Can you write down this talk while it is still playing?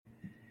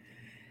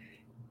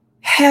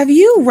Have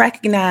you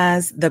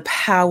recognized the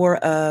power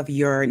of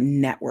your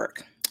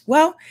network?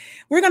 Well,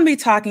 we're going to be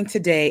talking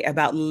today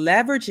about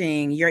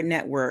leveraging your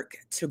network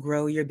to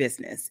grow your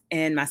business.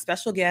 And my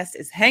special guest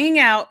is hanging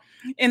out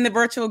in the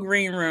virtual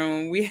green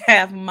room. We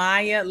have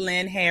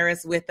Lynn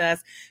Harris with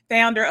us,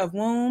 founder of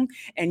Womb,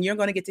 and you're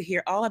going to get to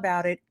hear all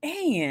about it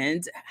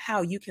and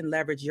how you can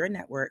leverage your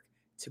network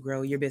to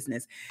grow your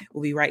business.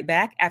 We'll be right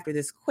back after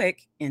this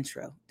quick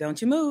intro. Don't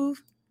you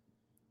move.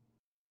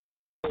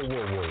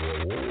 Whoa.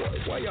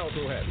 Why y'all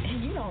so happy?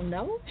 And you don't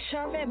know?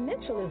 Charvette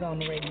Mitchell is on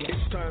the radio.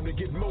 It's time to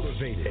get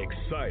motivated,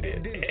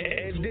 excited,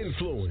 and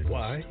influenced.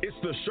 Why? It's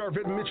the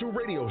Charvette Mitchell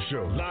Radio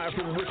Show, live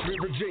from Richmond,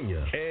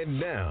 Virginia. And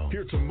now,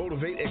 here to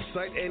motivate,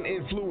 excite, and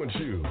influence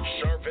you,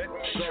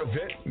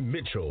 Charvette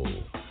Mitchell.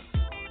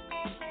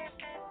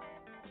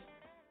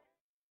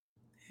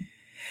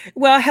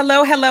 Well,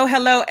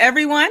 hello,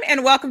 everyone,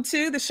 and welcome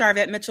to the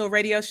Charvette Mitchell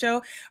Radio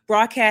Show,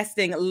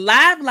 broadcasting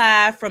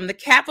live from the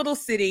capital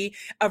city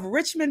of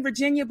Richmond,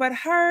 Virginia, but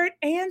heard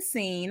and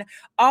seen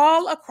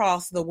all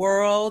across the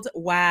World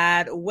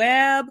Wide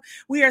Web.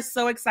 We are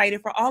so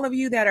excited for all of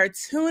you that are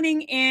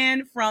tuning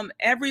in from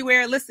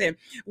everywhere. Listen,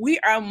 we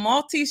are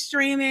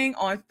multi-streaming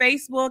on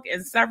Facebook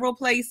in several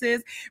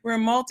places. We're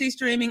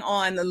multi-streaming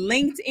on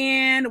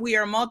LinkedIn. We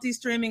are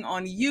multi-streaming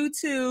on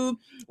YouTube.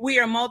 We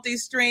are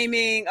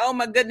multi-streaming, oh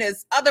my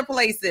goodness, other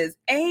places.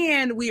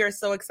 And we are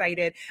so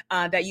excited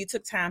that you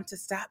took time to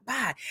stop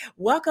by.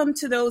 Welcome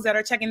to those that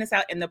are checking this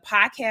out in the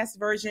podcast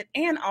version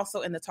and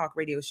also in the talk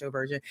radio show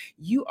version.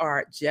 You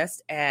are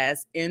just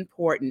as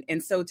important.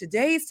 And so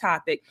today's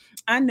topic,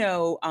 I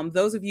know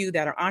those of you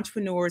that are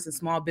entrepreneurs and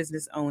small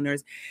business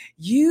owners,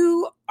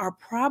 you are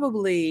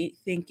probably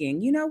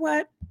thinking, you know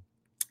what?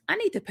 I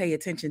need to pay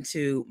attention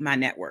to my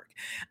network.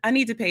 I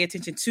need to pay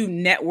attention to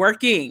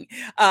networking.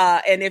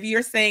 And if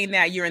you're saying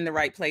that, you're in the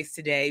right place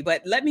today.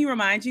 But let me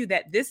remind you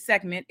that this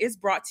segment is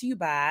brought to you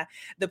by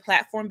the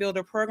Platform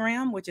Builder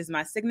Program, which is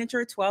my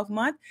signature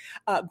 12-month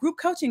group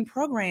coaching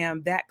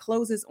program that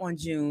closes on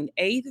June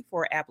 8th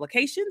for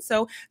application.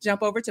 So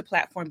jump over to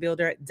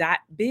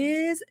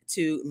platformbuilder.biz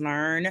to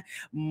learn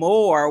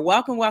more.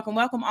 Welcome,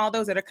 all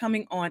those that are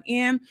coming on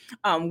in.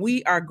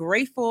 We are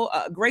grateful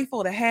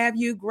to have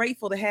you.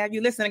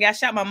 Listen, I got to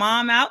shout my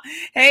mom out.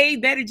 Hey,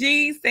 Betty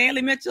G,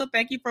 Stanley Mitchell,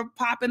 thank you for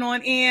popping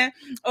on in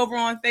over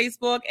on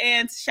Facebook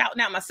and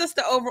shouting out my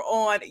sister over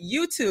on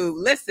YouTube.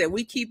 Listen,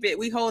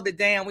 we hold it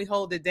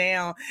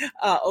down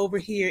over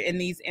here in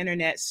these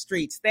internet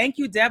streets. Thank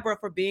you, Deborah,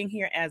 for being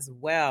here as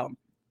well.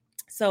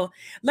 So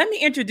let me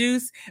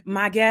introduce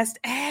my guest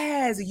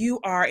as you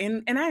are,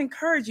 and I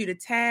encourage you to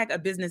tag a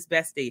business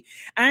bestie.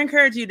 I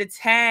encourage you to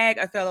tag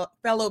a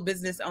fellow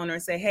business owner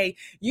and say, hey,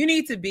 you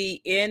need to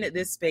be in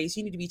this space.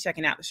 You need to be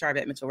checking out the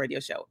Charvette Mitchell Radio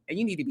Show, and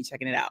you need to be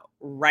checking it out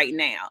right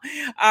now.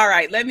 All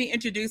right, let me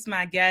introduce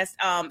my guest.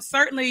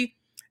 Certainly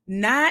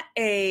not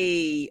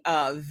a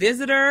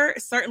visitor,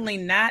 certainly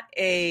not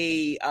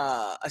a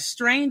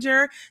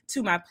stranger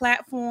to my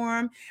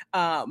platform.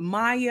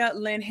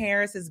 Lynn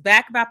Harris is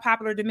back by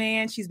popular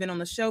demand. She's been on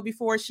the show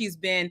before. She's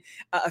been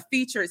a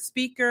featured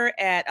speaker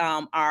at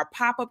our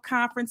pop-up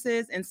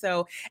conferences. And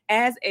so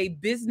as a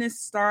business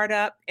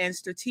startup and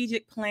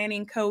strategic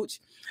planning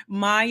coach,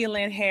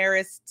 Lynn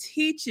Harris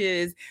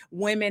teaches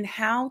women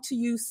how to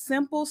use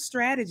simple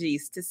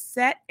strategies to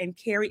set and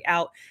carry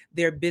out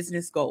their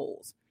business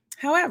goals.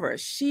 However,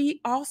 she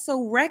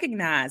also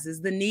recognizes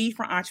the need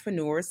for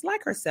entrepreneurs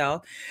like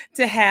herself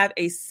to have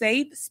a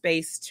safe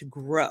space to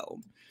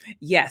grow.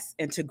 Yes,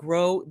 and to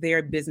grow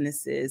their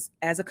businesses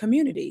as a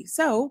community.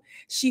 So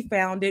she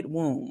founded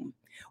Womb,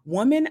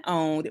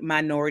 woman-owned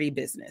minority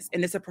business.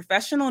 And it's a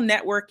professional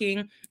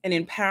networking and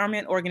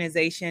empowerment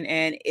organization,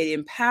 and it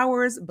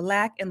empowers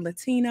Black and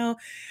Latino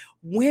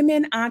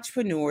women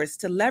entrepreneurs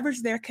to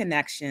leverage their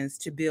connections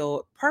to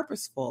build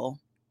purposeful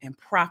and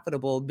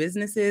profitable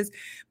businesses.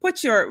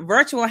 Put your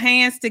virtual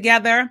hands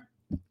together.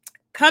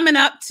 Coming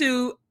up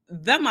to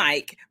the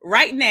mic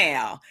right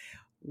now.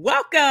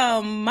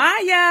 Welcome,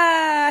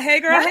 Maya.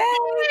 Hey, girl.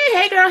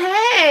 Hey, girl.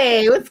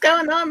 Hey, what's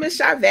going on, Miss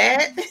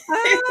Charvette?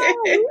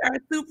 We are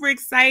super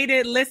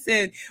excited.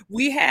 Listen,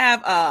 we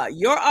have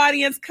your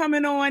audience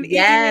coming on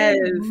yes.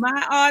 in.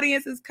 My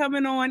audience is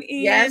coming on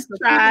in. Yes, so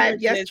tribe.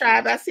 Yes,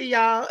 tribe. I see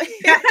y'all.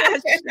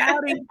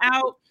 Shouting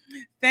out.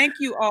 Thank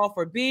you all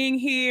for being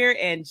here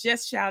and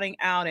just shouting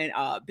out and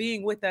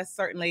being with us,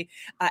 certainly,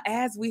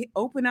 as we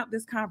open up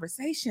this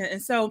conversation.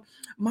 And so,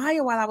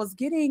 Maya, while I was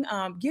getting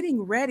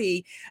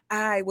ready,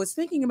 I was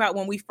thinking about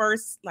when we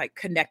first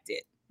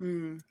connected.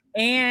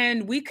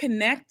 And we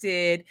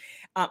connected.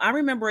 I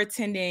remember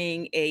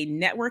attending a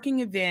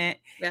networking event,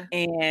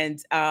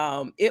 and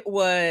it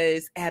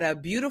was at a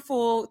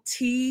beautiful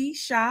tea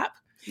shop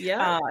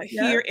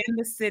here in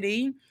the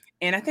city.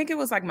 And I think it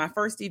was my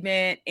first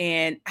event,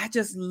 and I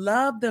just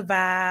loved the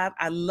vibe.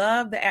 I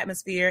love the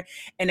atmosphere.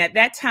 And at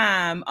that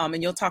time,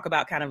 and you'll talk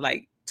about kind of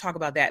talk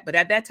about that. But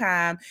at that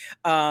time,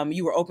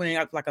 you were opening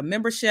up like a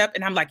membership,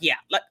 and I'm like, yeah,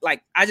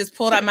 like I just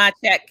pulled out my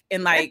check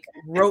and like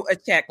wrote a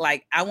check,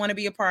 like I want to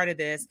be a part of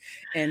this.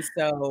 And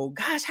so,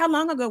 gosh, how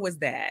long ago was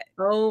that?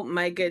 Oh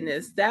my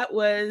goodness. That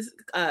was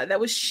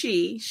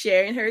she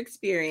sharing her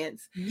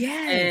experience.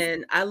 Yes.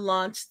 And I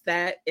launched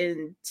that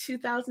in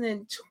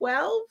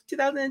 2012,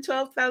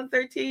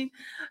 2013.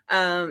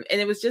 And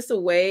it was just a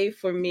way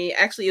for me.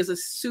 Actually, it was a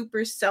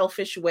super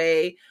selfish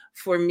way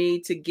for me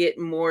to get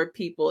more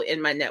people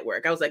in my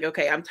network. I was like,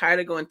 okay, I'm tired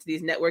of going to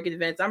these networking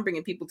events. I'm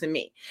bringing people to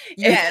me.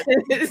 Yes.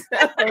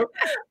 So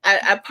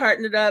I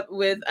partnered up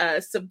with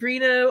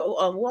Sabrina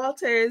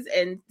Walters,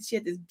 and she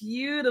had this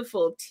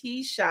beautiful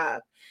tea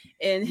shop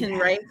in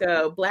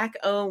Henrico,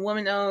 Black-owned,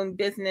 woman-owned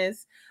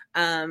business.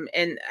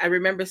 And I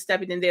remember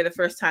stepping in there the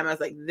first time. I was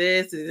like,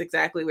 this is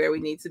exactly where we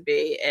need to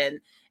be.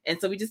 And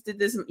so we just did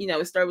this,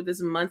 it started with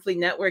this monthly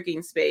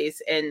networking space.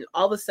 And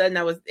all of a sudden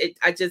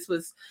I just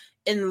was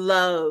in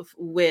love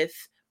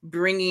with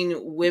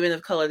bringing women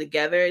of color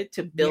together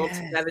to build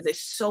together. There's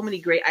so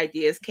many great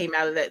ideas came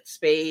out of that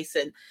space,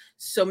 and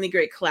so many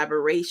great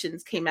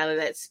collaborations came out of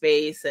that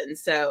space. And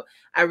so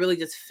I really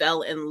just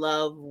fell in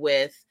love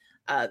with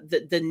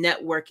the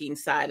networking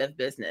side of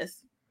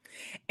business.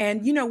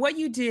 And what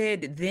you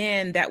did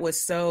then that was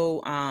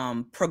so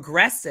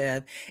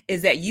progressive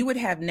is that you would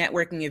have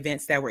networking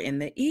events that were in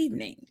the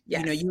evening.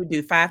 Yes. You would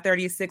do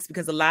 5:30 to 6,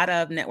 because a lot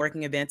of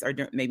networking events are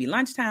maybe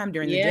lunchtime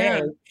during the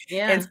day.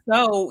 Yeah. And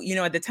so,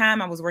 at the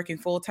time I was working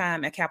full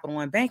time at Capital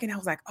One Bank, and I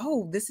was like,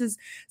 oh, this is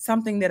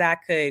something that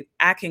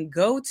I can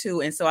go to.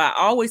 And so I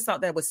always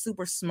thought that was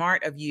super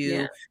smart of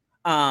you.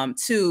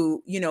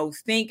 To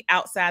think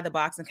outside the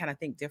box and kind of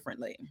think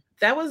differently.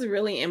 That was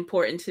really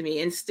important to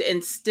me, and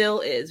still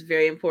is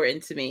very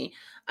important to me,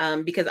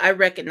 because I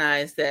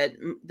recognize that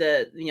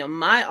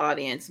my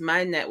audience,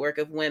 my network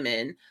of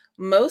women,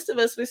 most of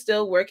us were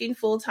still working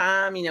full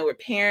time. We're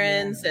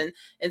parents and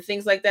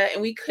things like that,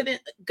 and we couldn't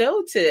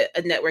go to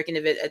a networking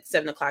event at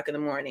 7:00 in the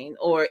morning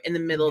or in the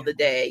middle of the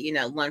day,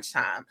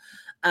 lunchtime.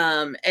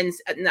 And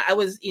I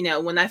was,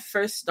 when I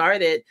first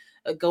started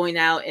going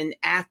out and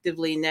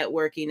actively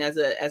networking as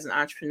an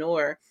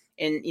entrepreneur.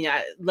 And,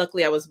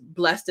 luckily I was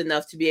blessed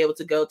enough to be able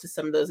to go to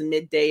some of those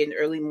midday and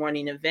early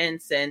morning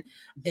events. And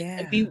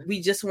we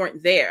just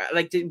weren't there.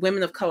 Like the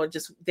women of color,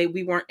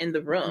 we weren't in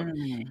the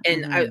room.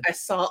 And I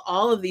saw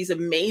all of these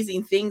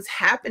amazing things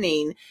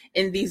happening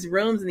in these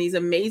rooms, and these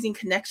amazing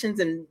connections,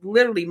 and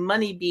literally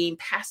money being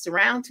passed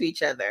around to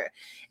each other.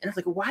 And I was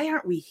like, why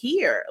aren't we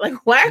here?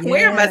 Like, where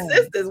are my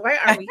sisters? Why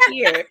aren't we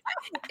here?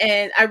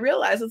 And I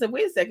realized, I was like,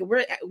 wait a second,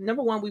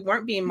 number one, we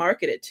weren't being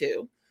marketed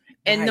to.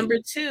 And number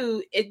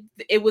two,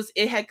 it was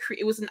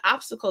an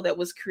obstacle that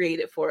was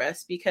created for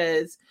us,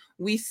 because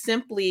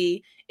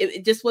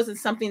it just wasn't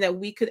something that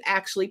we could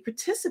actually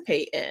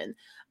participate in.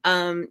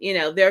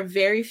 There are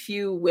very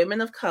few women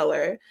of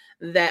color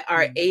that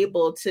are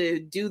able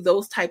to do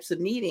those types of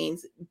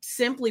meetings,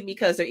 simply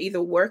because they're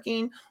either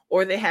working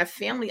or they have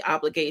family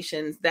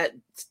obligations that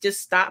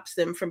just stops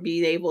them from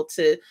being able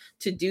to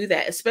do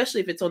that, especially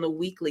if it's on a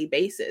weekly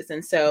basis.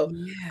 And so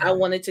I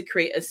wanted to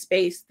create a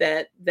space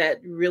that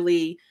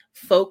really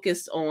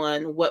focused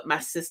on what my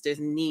sisters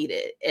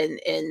needed.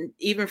 And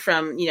even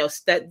from,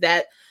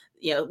 that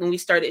when we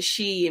started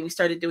and we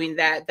started doing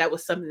that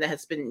was something that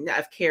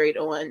I've carried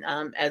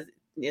on as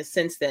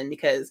since then,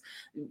 because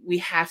we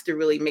have to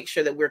really make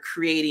sure that we're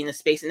creating a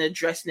space and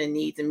addressing the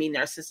needs and meeting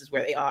our sisters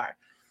where they are.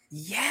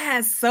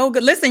 Yes, so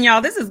good. Listen,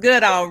 y'all, this is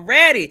good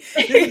already.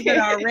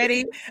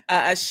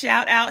 A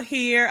shout out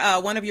here.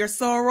 One of your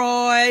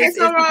sorors is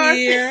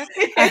here.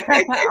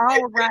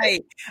 All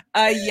right.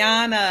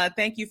 Yana,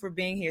 thank you for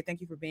being here.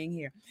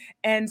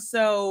 And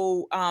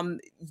so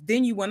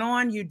then you went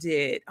on, you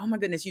did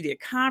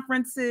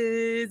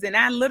conferences. And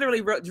I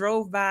literally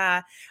drove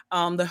by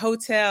the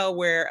hotel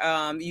where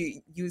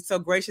you so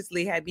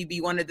graciously had me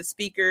be one of the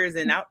speakers.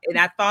 And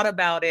I thought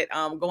about it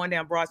going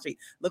down Broad Street.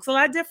 Looks a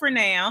lot different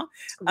now.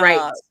 Right.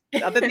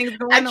 Other things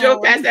going on. I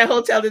drove past that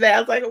hotel today.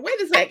 I was like,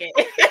 wait a second.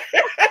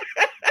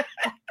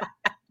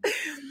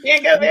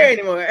 Can't go there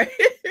anymore.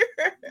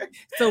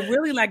 So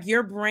really, like,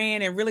 your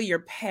brand and really your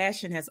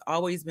passion has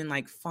always been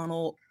like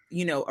funneled,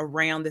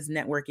 around this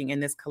networking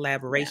and this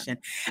collaboration.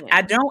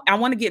 Yeah. I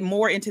want to get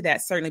more into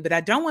that, certainly, but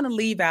I don't want to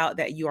leave out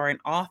that you are an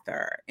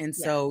author. And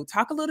so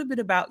talk a little bit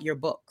about your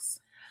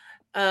books.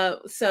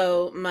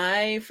 So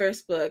my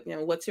first book,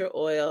 What's Your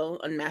Oil?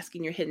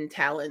 Unmasking Your Hidden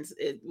Talents.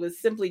 It was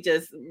simply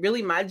just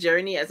really my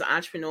journey as an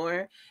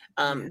entrepreneur,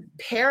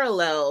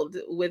 paralleled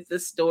with the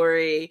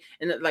story.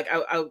 And like,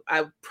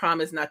 I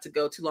promise not to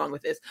go too long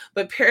with this,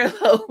 but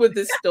parallel with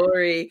the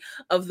story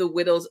of the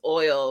widow's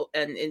oil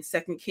and in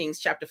 2 Kings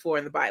chapter 4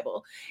 in the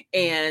Bible.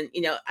 And,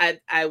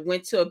 I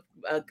went to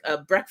a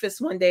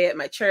breakfast one day at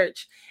my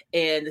church,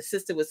 and the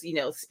sister was,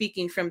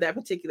 speaking from that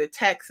particular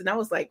text. And I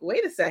was like,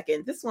 wait a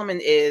second, this woman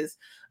is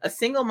a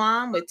single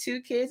mom with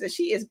 2 kids and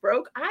she is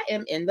broke. I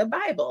am in the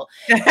Bible.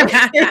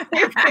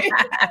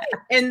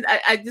 And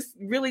I just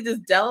really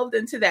just delved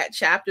into that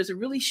chapter. It's a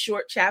really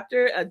short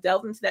chapter. I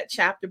delved into that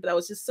chapter, but I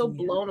was just so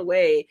blown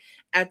away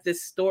at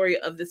this story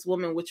of this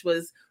woman, which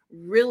was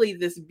really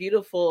this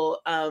beautiful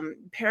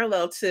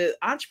parallel to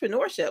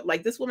entrepreneurship.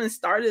 Like, this woman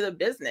started a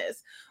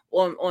business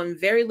on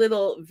very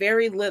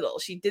little.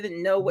 She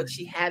didn't know what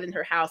she had in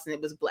her house, and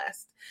it was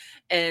blessed.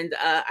 And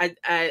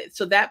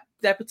so that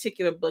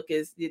particular book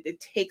it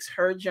takes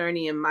her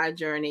journey and my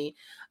journey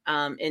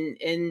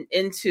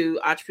into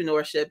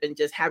entrepreneurship, and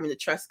just having to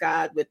trust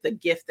God with the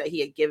gift that he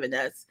had given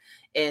us,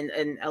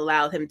 and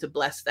allow him to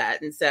bless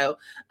that. And so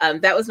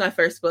that was my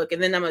first book.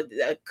 And then I'm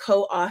a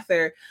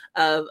co-author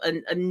of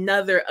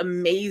another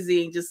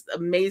amazing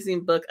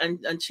book,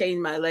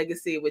 Unchain My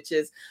Legacy, which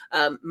is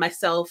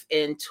myself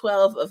and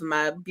 12 of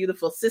my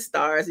beautiful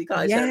sisters, we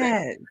call each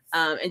other.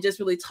 And just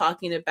really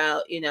talking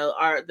about,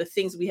 the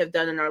things we have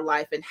done in our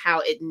life and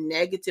how it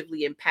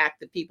negatively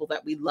impacted people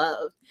that we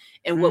loved,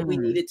 and what we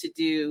needed to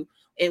do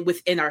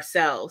within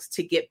ourselves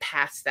to get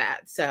past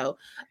that. So,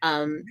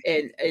 and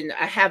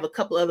I have a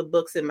couple other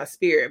books in my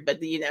spirit, but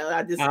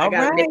I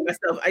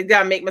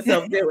gotta make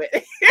myself do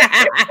it.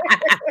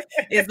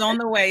 It's on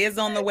the way.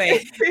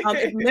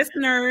 If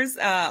listeners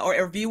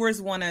or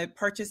viewers want to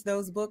purchase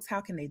those books, how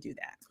can they do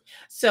that?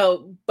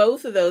 So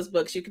both of those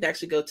books, you can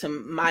actually go to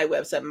my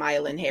website,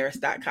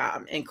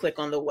 MayaLynnHarris.com, and click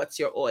on the What's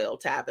Your Oil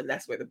tab, and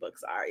that's where the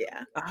books are.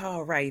 Yeah.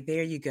 All right,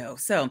 there you go.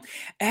 So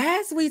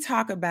as we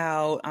talk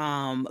about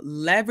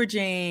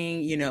leveraging,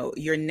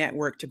 your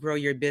network to grow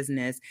your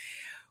business,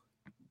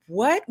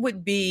 what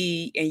would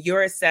be, in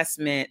your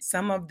assessment,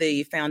 some of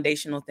the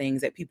foundational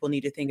things that people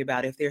need to think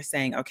about if they're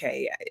saying,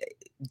 okay,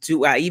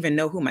 do I even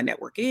know who my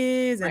network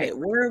is? And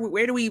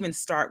where do we even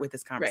start with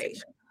this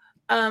conversation? Right.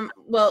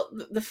 Well,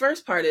 the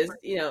first part is,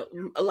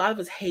 a lot of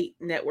us hate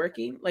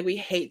networking. Like, we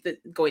hate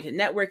going to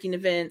networking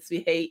events. We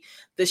hate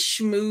the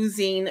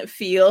schmoozing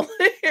feel of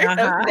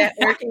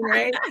networking,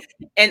 right?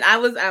 And I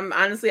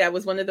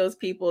was one of those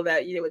people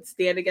that, would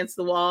stand against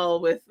the wall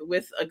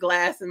with a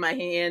glass in my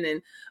hand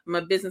and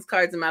my business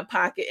cards in my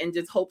pocket, and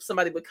just hope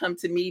somebody would come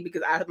to me,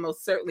 because I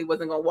most certainly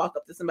wasn't going to walk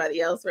up to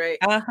somebody else, right?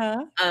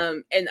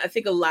 And I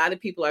think a lot of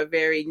people are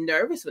very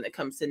nervous when it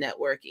comes to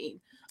networking.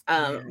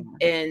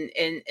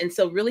 And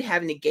so really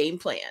having a game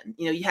plan,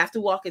 you have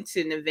to walk into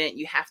an event,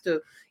 you have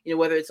to,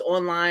 whether it's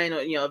online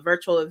or, a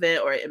virtual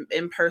event or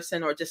in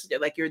person, or just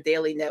like your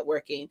daily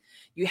networking,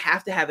 you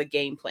have to have a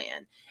game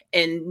plan,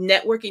 and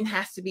networking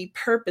has to be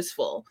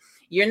purposeful.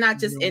 You're not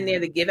just in there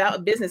to give out a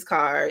business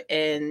card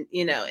and,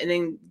 and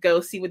then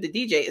go see what the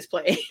DJ is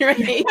playing,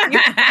 right?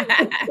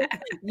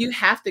 You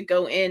have to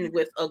go in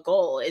with a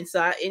goal. And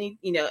so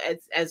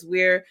as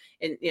we're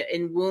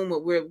in Womb,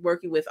 what we're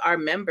working with our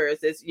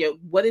members is,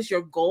 what is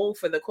your goal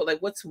for the quarter?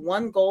 Like, what's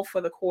one goal for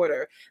the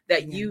quarter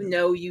that you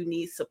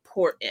need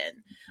support in?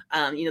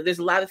 There's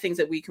a lot of things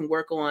that we can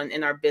work on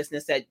in our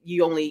business that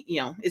you only,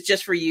 it's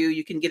just for you.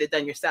 You can get it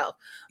done yourself.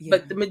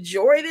 But the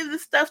majority of the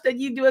stuff that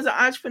you do as an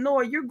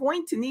entrepreneur, you're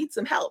going to need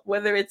some help,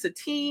 whether it's a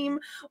team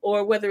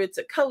or whether it's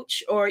a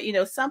coach or,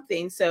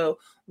 something. So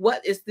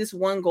what is this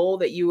one goal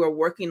that you are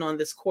working on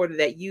this quarter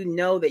that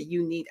that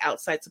you need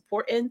outside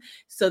support in,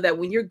 so that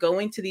when you're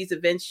going to these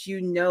events,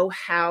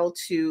 how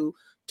to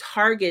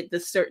target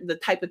the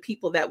type of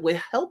people that will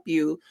help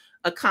you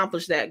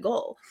accomplish that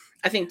goal.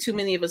 I think too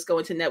many of us go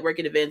into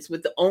networking events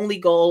with the only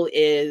goal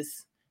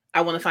is, I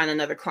want to find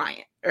another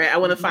client, right? I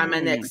want to find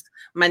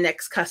my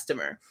next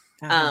customer,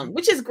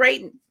 which is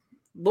great.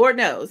 Lord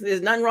knows there's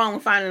nothing wrong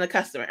with finding a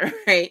customer,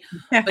 right?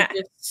 But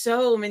there's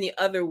so many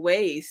other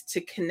ways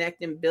to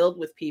connect and build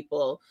with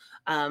people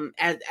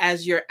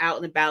as you're out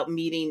and about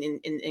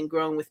meeting and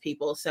growing with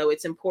people. So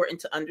it's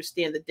important to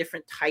understand the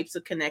different types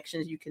of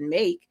connections you can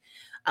make,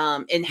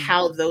 and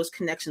how those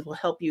connections will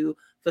help you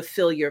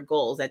fulfill your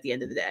goals at the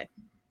end of the day.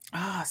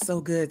 Ah, so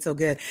good, so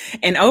good.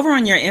 And over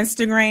on your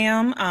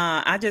Instagram,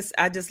 I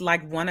just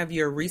like one of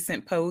your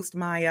recent posts,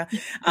 Maya,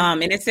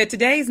 and it said,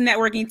 today's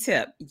networking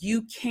tip: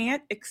 you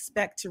can't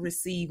expect to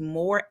receive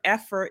more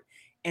effort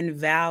and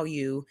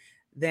value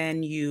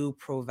than you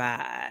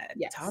provide.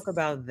 Yes. Talk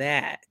about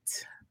that.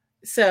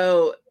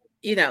 So,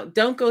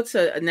 don't go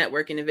to a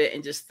networking event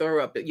and just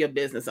throw up your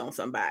business on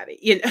somebody.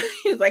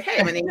 It's like,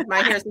 hey, my name is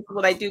Maya Harris. This is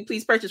what I do.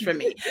 Please purchase from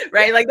me,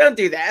 right? Like, don't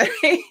do that.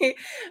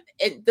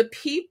 And the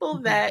people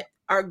that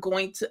are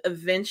going to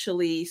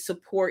eventually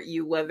support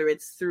you, whether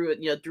it's through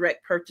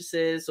direct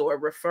purchases or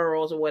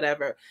referrals or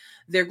whatever,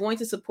 they're going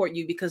to support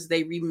you because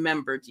they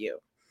remembered you,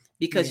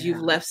 because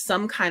you've left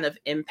some kind of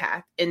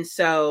impact. And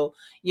so,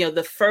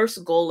 the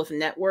first goal of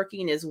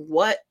networking is,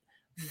 what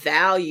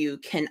value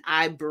can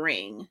I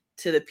bring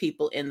to the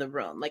people in the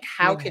room? Like,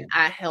 how can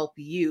I help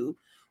you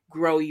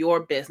grow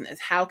your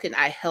business? How can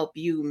I help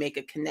you make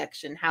a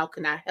connection? How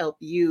can I help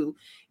you,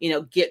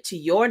 get to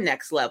your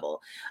next level?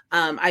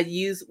 I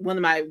use one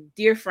of my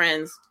dear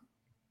friends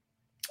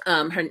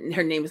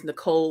Her name is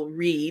Nicole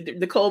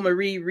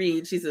Marie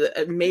Reed. She's an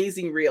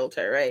amazing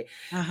realtor, right?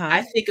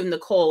 I think of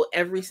Nicole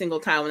every single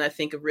time when I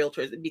think of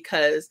realtors,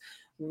 because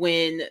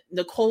when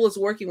Nicole is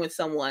working with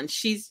someone,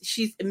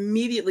 she's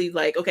immediately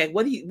like, okay,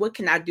 what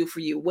can I do for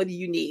you? What do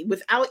you need?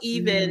 Without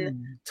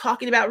even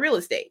talking about real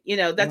estate.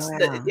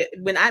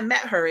 When I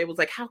met her, it was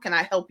like, how can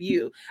I help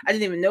you? I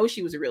didn't even know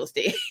she was a real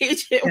estate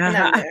agent when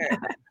I met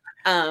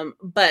her.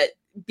 But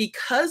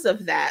because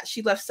of that,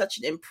 she left such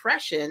an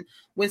impression.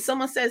 When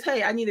someone says,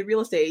 hey, I need a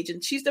real estate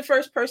agent, she's the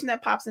first person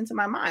that pops into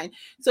my mind.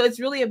 So it's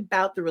really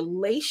about the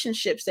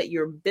relationships that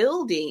you're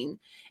building,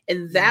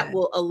 and that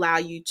will allow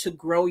you to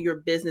grow your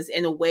business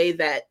in a way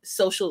that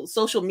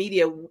social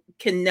media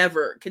can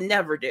never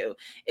do.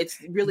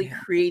 It's really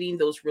creating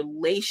those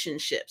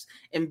relationships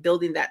and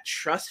building that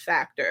trust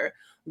factor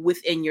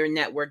within your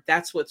network.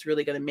 That's what's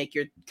really going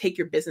to take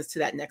your business to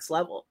that next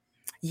level.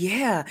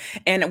 Yeah.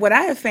 And what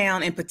I have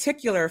found in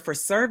particular for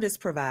service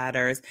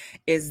providers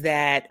is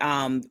that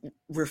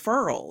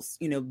referrals,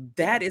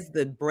 that is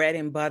the bread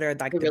and butter,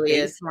 like the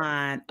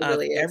baseline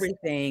of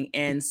everything.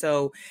 And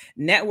so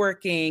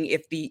networking,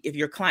 if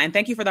your client,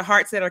 thank you for the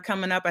hearts that are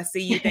coming up. I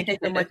see you. Thank you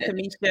so much,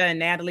 Kamisha and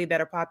Natalie, that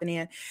are popping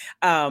in.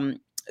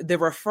 The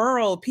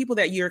referral people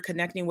that you're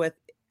connecting with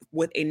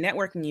a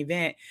networking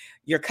event,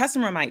 your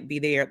customer might be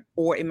there,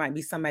 or it might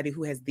be somebody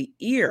who has the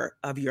ear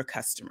of your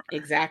customer.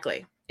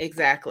 Exactly.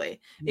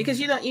 Because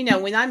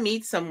when I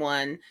meet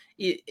someone,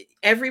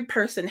 every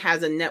person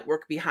has a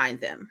network behind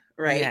them,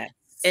 right? Yes.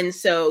 And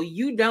so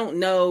you don't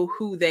know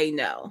who they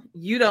know.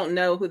 You don't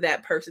know who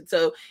that person.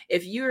 So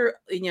if you're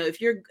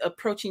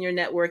approaching your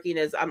networking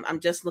as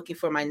I'm just looking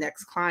for my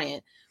next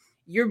client,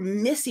 you're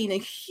missing a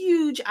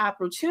huge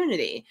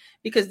opportunity,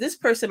 because this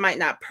person might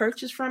not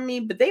purchase from me,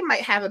 but they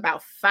might have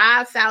about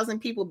 5,000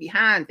 people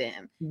behind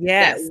them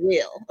that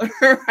will,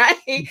 right?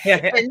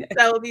 And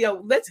so,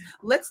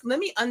 let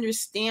me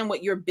understand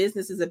what your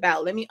business is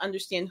about. Let me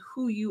understand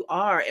who you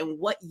are and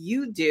what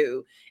you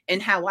do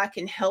and how I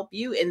can help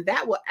you. And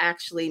that will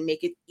actually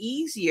make it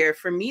easier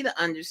for me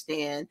to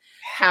understand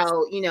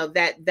how,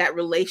 that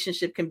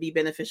relationship can be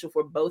beneficial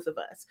for both of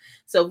us.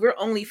 So if we're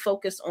only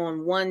focused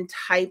on one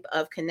type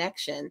of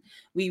connection,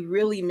 we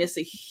really miss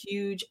a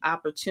huge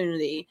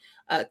opportunity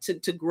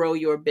to grow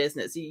your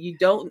business. You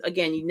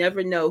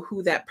never know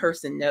who that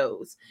person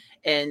knows.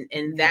 And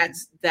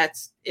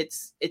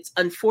it's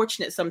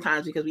unfortunate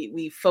sometimes, because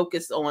we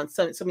focus on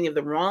so many of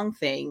the wrong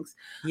things.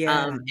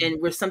 And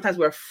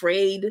we're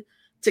afraid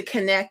to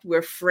connect. We're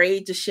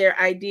afraid to share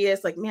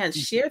ideas. Like, man,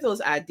 share those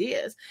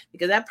ideas,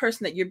 because that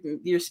person that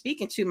you're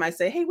speaking to might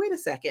say, hey, wait a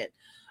second,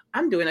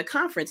 I'm doing a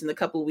conference in a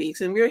couple of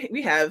weeks, and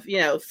we have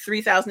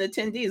 3,000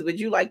 attendees. Would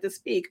you like to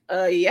speak?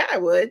 Yeah, I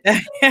would.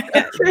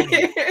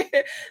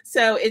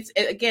 So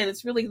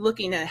it's really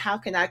looking at how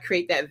can I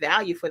create that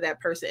value for that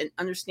person and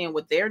understand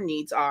what their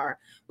needs are,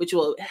 which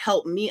will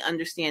help me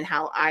understand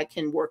how I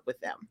can work with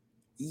them.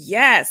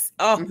 Yes.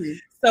 Oh,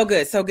 so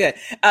good. So good.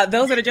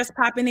 Those that are just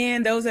popping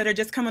in, those that are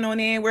just coming on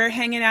in, we're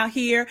hanging out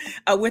here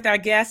with our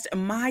guest,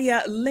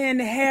 Maya Lynn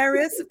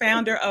Harris,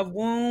 founder of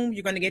Womb.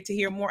 You're going to get to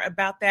hear more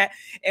about that.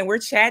 And we're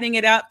chatting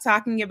it up,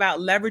 talking about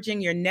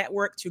leveraging your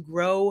network to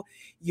grow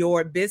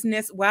your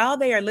business. While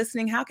they are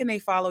listening, how can they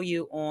follow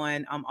you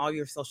on all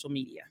your social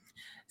media?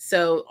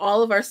 So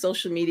all of our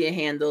social media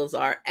handles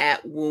are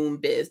at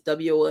WombBiz,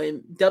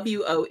 WOMBBIZ,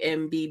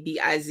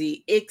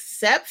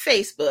 except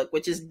Facebook,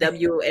 which is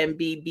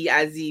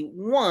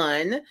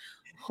WOMBBIZ1.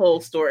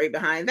 Whole story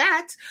behind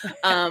that.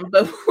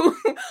 But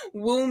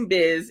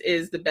WombBiz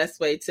is the best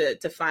way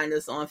to find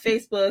us on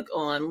Facebook,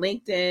 on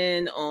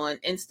LinkedIn, on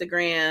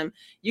Instagram.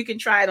 You can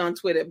try it on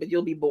Twitter, but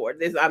you'll be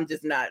bored. I'm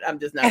just not on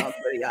Twitter.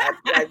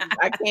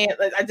 I can't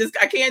do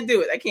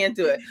it. I can't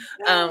do it.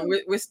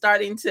 We're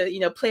starting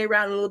to, play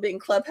around a little bit in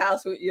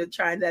Clubhouse. We're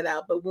trying that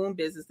out, but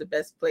WombBiz is the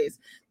best place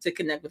to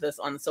connect with us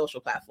on the social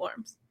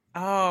platforms.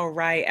 All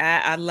right.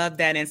 I love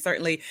that. And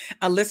certainly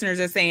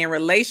listeners are saying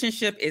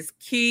relationship is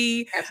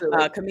key.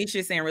 Absolutely. Kamisha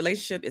is saying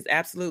relationship is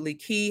absolutely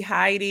key.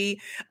 Heidi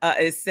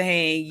is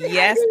saying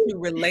yes to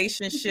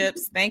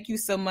relationships. Thank you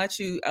so much.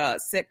 You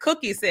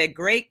Cookie said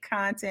great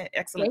content,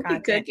 excellent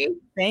content. Cookie.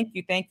 Thank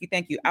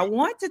you. I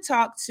want to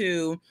talk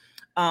to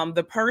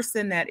the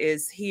person that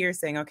is here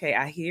saying, okay,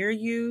 I hear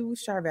you,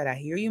 Charvette. I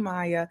hear you,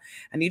 Maya.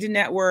 I need to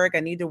network.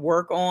 I need to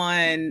work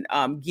on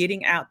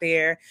getting out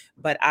there,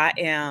 but I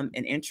am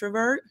an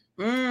introvert.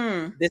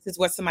 This is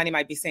what somebody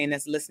might be saying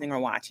that's listening or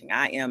watching.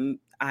 I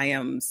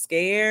am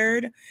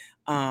scared.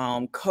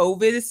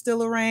 COVID is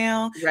still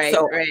around. Right.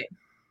 So, right.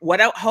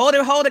 Hold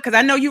it, because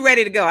I know you're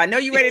ready to go. I'm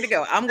going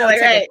to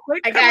take a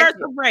quick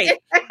commercial break.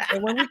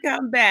 And when we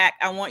come back,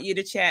 I want you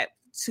to chat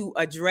to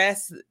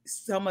address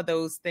some of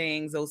those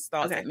things, those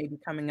thoughts that may be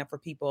coming up for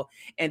people,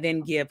 and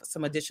then give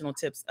some additional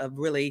tips of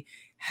really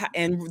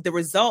and the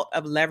result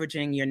of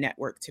leveraging your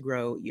network to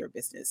grow your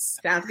business.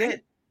 Sounds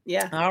good.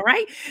 Yeah. All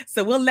right.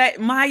 So we'll let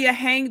Maya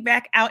hang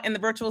back out in the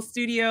virtual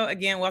studio.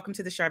 Again, welcome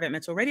to the Charvette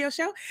Mitchell Radio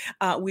Show.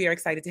 We are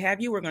excited to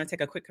have you. We're going to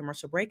take a quick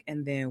commercial break,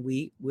 and then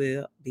we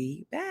will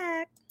be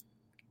back.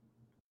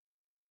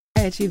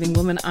 high-achieving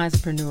woman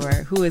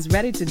entrepreneur who is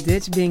ready to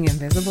ditch being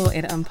invisible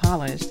and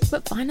unpolished,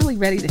 but finally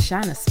ready to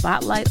shine a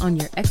spotlight on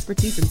your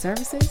expertise and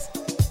services?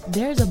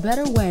 There's a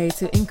better way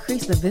to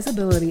increase the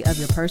visibility of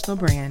your personal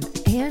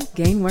brand and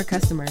gain more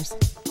customers.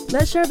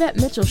 Let Charvette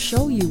Mitchell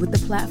show you with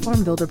the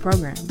Platform Builder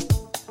Program.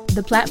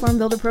 The Platform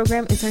Builder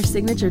Program is her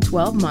signature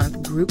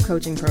 12-month group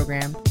coaching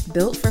program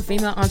built for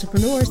female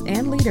entrepreneurs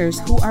and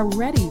leaders who are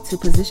ready to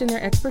position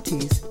their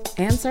expertise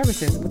and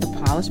services with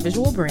a polished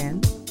visual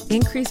brand,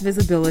 increase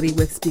visibility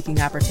with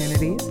speaking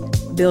opportunities,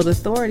 build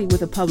authority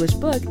with a published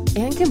book,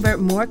 and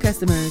convert more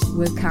customers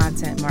with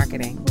content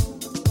marketing.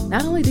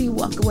 Not only do you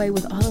walk away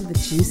with all of the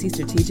juicy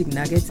strategic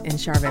nuggets in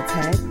Charvette's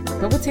head,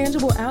 but with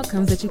tangible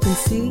outcomes that you can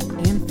see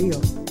and feel.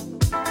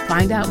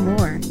 Find out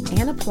more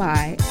and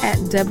apply at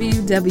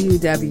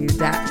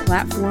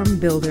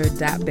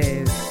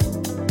www.platformbuilder.biz.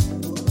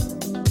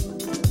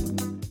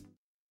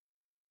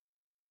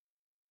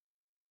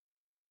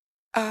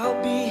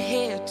 I'll be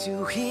here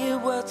to hear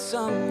what's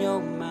on your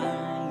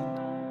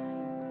mind.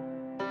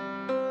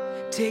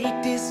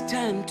 Take this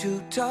time to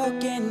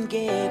talk and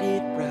get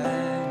it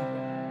right.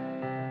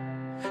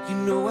 You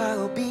know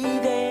I'll be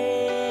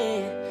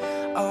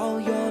there all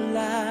your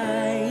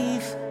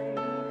life.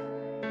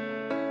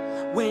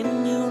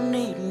 When you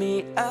need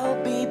me, I'll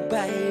be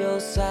by your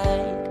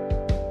side.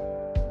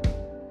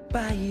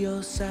 By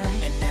your side.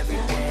 And every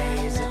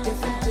day is a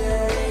different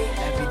day.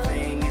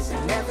 Everything is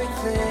in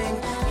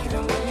everything.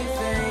 Even when you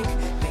think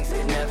things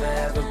can never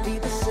ever be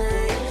the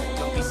same.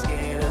 Don't be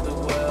scared of the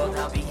world,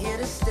 I'll be here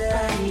to stay.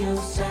 By your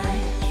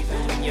side.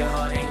 Even when your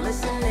heart ain't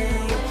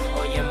listening,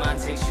 or your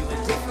mind takes you a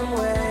different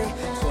way,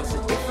 towards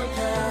a different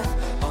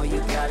path. All you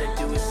gotta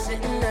do is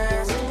sit and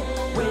ask.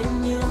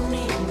 When you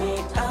need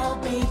me, I'll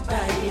be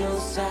by your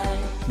side.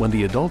 When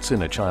the adults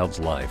in a child's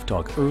life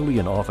talk early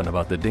and often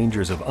about the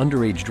dangers of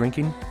underage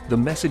drinking, the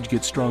message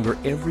gets stronger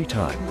every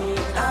time.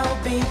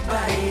 I'll be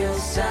by your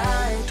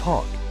side.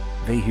 Talk.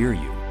 They hear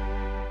you.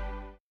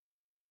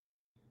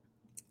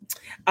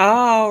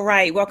 All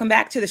right. Welcome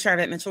back to the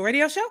Charvette Mitchell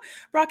Radio Show,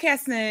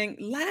 broadcasting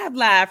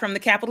live from the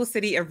capital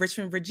city of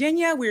Richmond,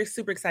 Virginia. We're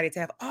super excited to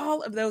have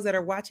all of those that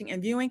are watching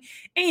and viewing.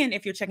 And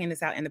if you're checking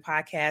this out in the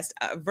podcast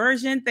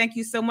version, thank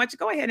you so much.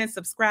 Go ahead and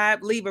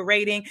subscribe, leave a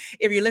rating.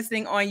 If you're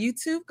listening on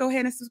YouTube, go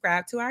ahead and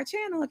subscribe to our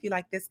channel if you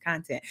like this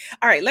content.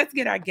 All right, let's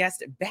get our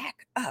guest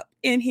back up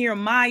in here.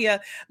 Maya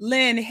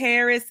Lynn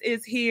Harris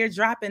is here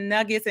dropping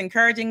nuggets,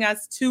 encouraging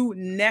us to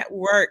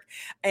network.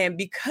 And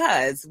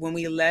because when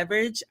we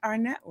leverage our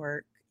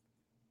network,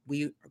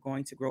 we are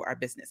going to grow our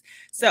business.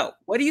 So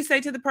what do you say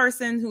to the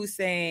person who's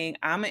saying,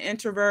 I'm an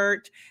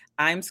introvert,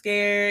 I'm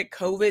scared,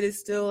 COVID is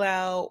still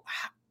out?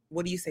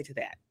 What do you say to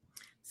that?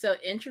 So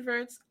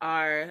introverts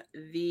are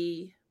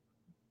the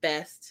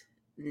best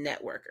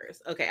networkers.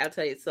 Okay, I'll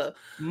tell you. So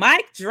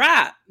mic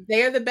drop.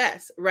 They're the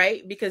best,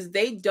 right? Because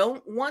they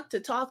don't want to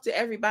talk to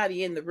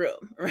everybody in the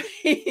room, right?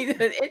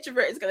 An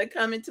introvert is going to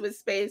come into a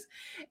space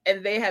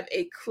and they have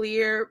a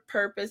clear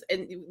purpose.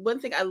 And one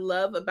thing I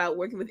love about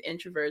working with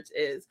introverts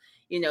is,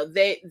 you know,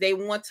 they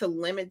want to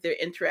limit their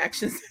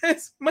interactions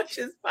as much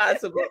as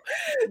possible.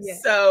 Yeah.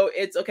 So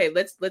it's okay.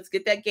 Let's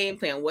get that game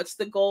plan. What's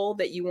the goal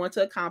that you want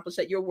to accomplish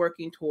that you're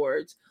working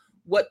towards?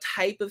 What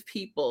type of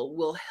people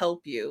will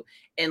help you?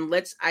 And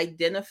let's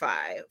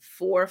identify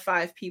 4 or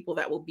 5 people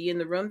that will be in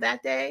the room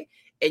that day.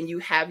 And you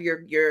have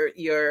your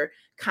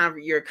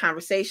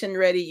conversation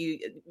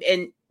ready.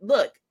 And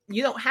look,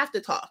 you don't have to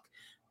talk.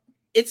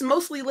 It's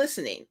mostly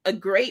listening. A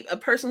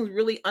person who's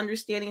really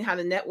understanding how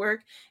to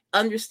network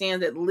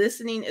understands that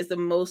listening is the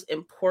most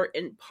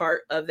important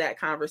part of that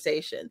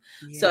conversation.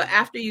 Yeah. So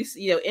after you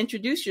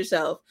introduce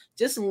yourself,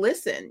 just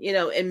listen,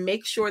 and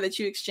make sure that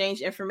you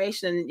exchange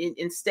information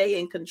and stay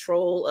in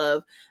control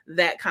of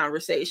that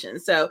conversation.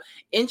 So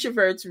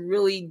introverts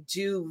really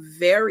do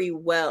very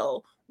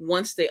well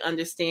once they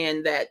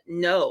understand that,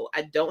 no,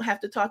 I don't have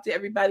to talk to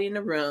everybody in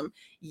the room.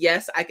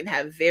 Yes, I can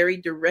have very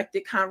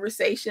directed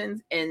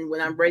conversations. And when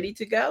I'm ready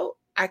to go,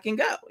 I can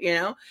go,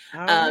 right.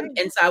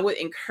 And so I would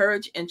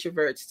encourage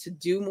introverts to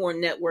do more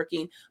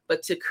networking,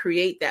 but to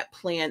create that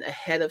plan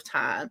ahead of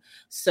time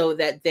so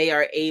that they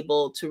are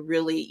able to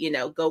really,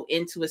 go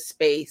into a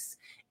space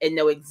and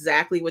know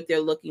exactly what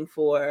they're looking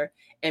for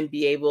and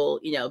be able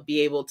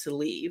to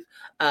leave.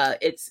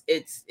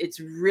 It's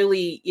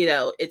really,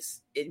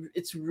 it's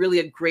really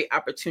a great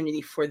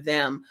opportunity for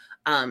them.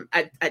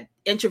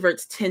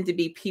 Introverts tend to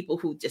be people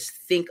who just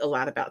think a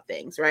lot about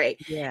things, right?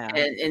 Yeah.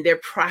 And they're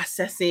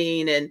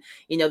processing and,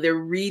 they're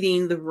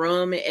reading the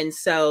room. And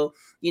so,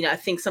 I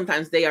think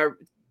sometimes they are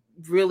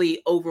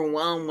really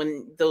overwhelmed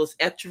when those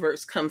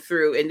extroverts come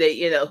through and they,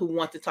 who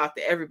want to talk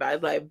to everybody,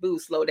 like, boo,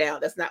 slow down.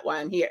 That's not why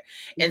I'm here.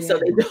 And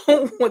so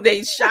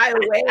they shy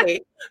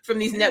away from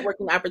these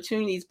networking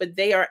opportunities, but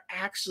they are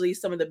actually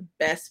some of the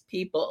best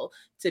people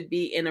to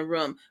be in a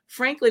room.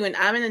 Frankly, when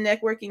I'm in a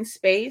networking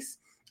space,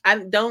 I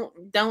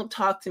don't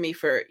talk to me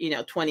for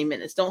 20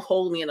 minutes. Don't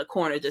hold me in a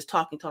corner just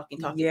talking,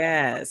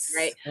 Yes.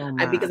 right?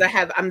 Oh Because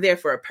I'm there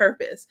for a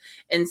purpose.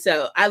 And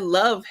so I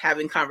love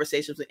having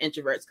conversations with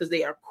introverts because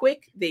they are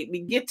quick. We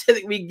get to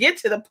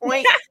the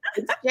point,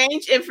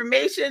 exchange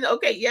information.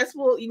 Okay, yes,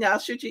 I'll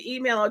shoot you an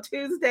email on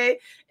Tuesday,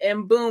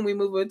 and boom, we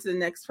move on to the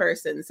next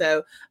person.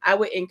 So I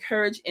would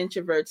encourage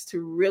introverts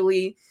to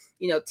really,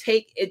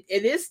 take it.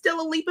 It is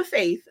still a leap of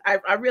faith.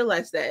 I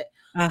realize that.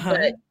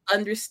 But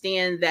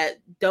understand that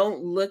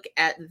don't look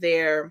at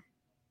their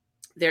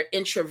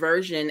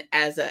introversion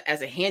as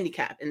a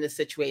handicap in this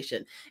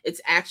situation.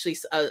 It's actually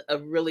a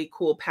really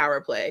cool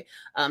power play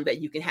that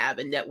you can have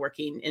in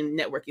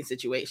networking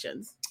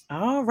situations.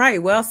 All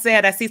right. Well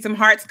said. I see some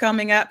hearts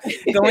going up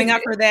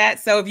for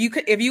that. So if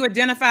you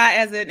identify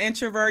as an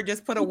introvert,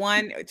 just put a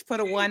 1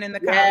 in the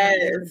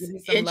comments.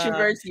 Yes.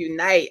 Introverts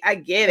unite. I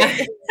get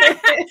it.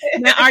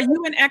 Now, are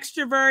you an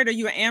extrovert? Are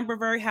you an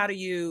ambivert? How do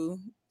you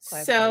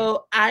classify?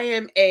 So I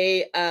am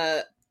a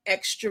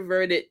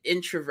extroverted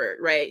introvert,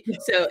 right?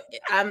 So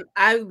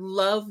I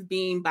love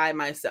being by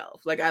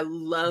myself. Like, I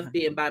love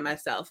being by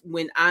myself.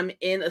 When I'm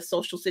in a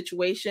social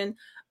situation,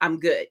 I'm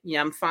good.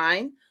 I'm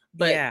fine,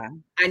 but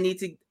I need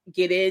to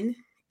get in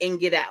and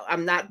get out.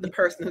 I'm not the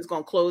person who's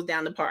going to close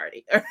down the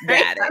party.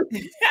 Right? Got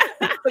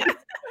it.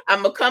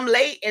 I'm gonna come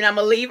late and I'm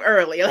gonna leave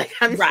early. Like,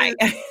 I'm right.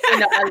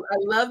 I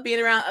love being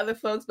around other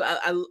folks,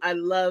 but I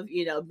love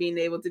being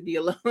able to be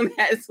alone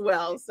as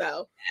well.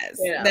 So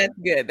that's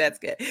good. That's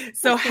good.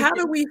 So how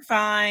do we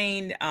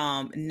find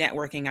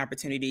networking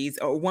opportunities,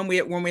 or when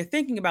we're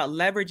thinking about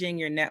leveraging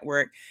your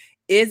network?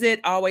 Is it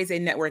always a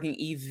networking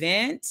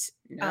event?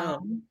 No,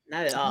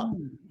 not at all.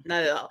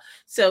 Not at all.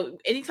 So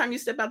anytime you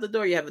step out the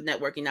door, you have a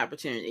networking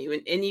opportunity.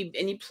 When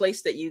any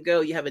place that you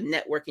go, you have a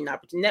networking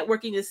opportunity.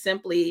 Networking is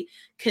simply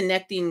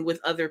connecting with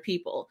other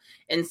people.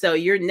 And so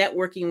you're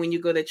networking when you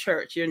go to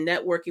church. You're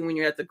networking when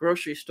you're at the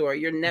grocery store.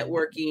 You're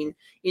networking.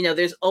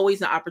 There's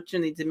always an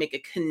opportunity to make a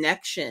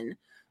connection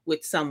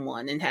with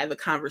someone and have a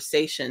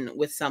conversation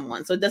with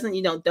someone. So it doesn't,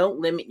 don't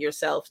limit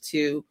yourself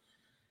to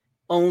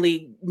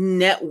only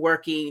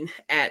networking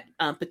at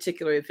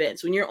particular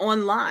events. When you're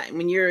online,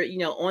 when you're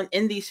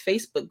in these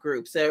Facebook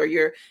groups, or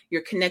you're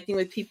connecting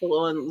with people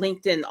on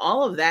LinkedIn,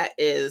 all of that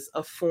is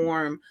a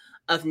form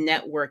of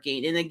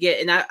networking. And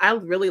again, and I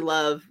really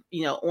love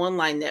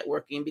online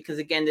networking, because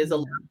again, there's a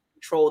lot of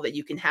control that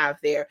you can have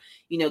there.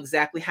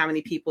 Exactly how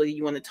many people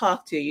you want to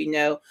talk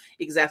to,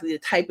 exactly the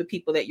type of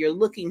people that you're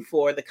looking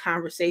for, the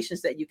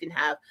conversations that you can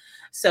have.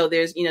 So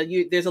there's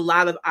there's a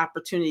lot of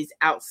opportunities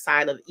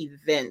outside of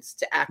events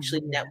to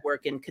actually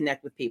network and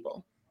connect with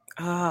people.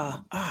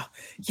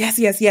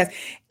 Yes.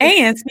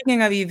 And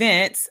speaking of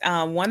events,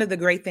 one of the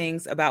great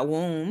things about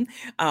WOMB,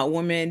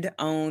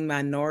 women-owned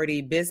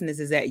minority business,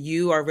 is that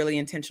you are really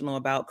intentional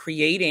about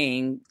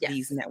creating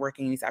these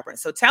networking, these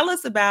opportunities. So tell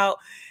us about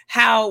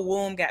how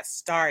WOMB got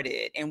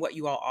started and what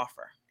you all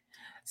offer.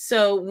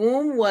 So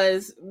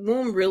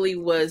WOMB really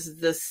was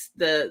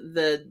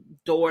the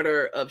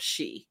daughter of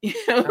She.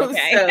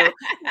 Okay. So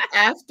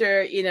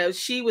after,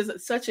 She was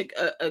such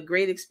a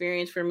great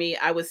experience for me.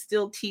 I was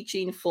still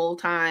teaching full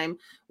time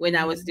when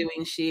I was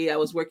doing She. I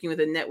was working with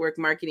a network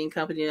marketing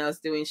company when I was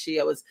doing She.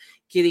 I was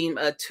getting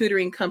a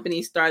tutoring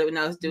company started when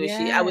I was doing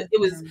She. I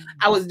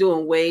was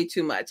doing way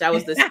too much. I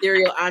was the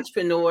serial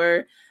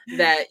entrepreneur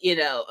that,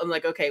 I'm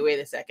like, okay, wait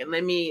a second.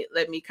 Let me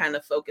kind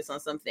of focus on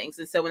some things.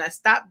 And so when I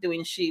stopped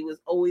doing She, was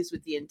always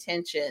with the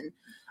intention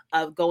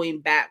of going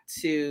back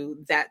to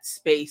that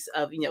space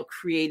of,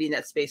 creating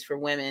that space for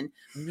women.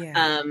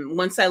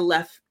 Once I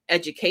left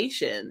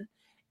education,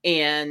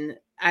 and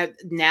I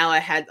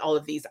had all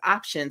of these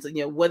options,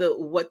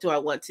 what do I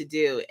want to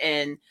do?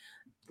 And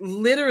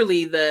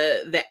literally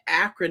the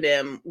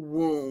acronym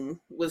WOMB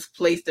was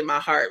placed in my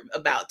heart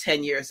about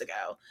 10 years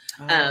ago.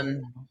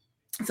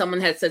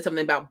 Someone had said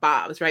something about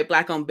BOBs, right?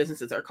 Black-owned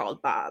businesses are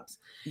called BOBs.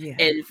 Yeah.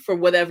 And for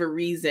whatever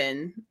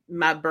reason,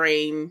 my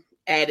brain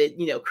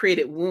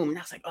created WOMB. And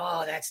I was like,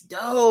 oh, that's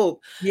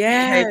dope.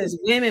 Yeah. Right? Because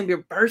women,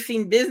 we're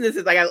birthing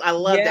businesses. Like, I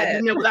love that. I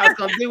didn't know what I was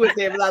going to do with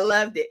it, but I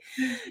loved it.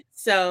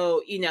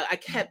 So, I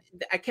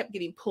kept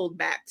getting pulled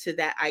back to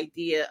that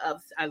idea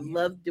of, I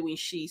love doing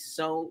She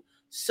so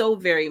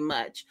very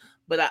much,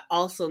 but I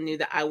also knew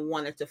that I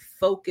wanted to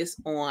focus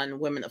on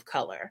women of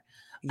color.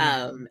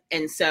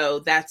 And so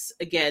that's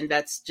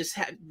just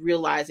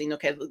realizing,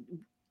 okay,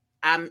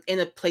 I'm in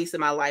a place in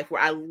my life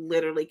where I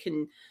literally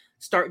can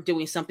start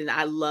doing something that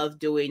I love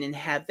doing and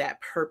have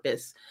that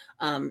purpose,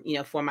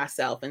 for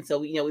myself. And so,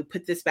 we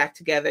put this back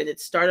together, and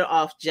it started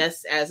off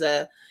just as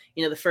the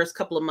first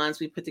couple of months,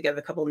 we put together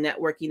a couple of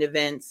networking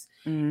events,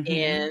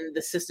 and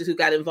the sisters who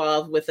got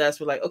involved with us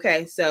were like,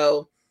 okay,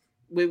 so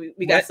we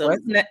got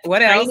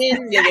what else?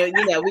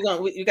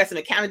 We got some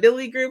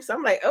accountability groups.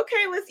 I'm like,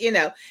 okay, let's,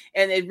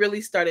 and it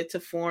really started to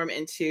form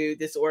into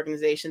this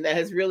organization that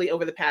has really,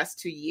 over the past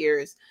 2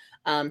 years,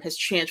 has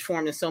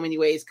transformed in so many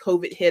ways.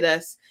 COVID hit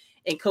us,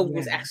 and COVID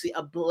was actually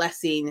a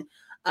blessing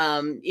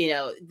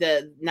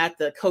not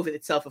the COVID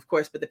itself, of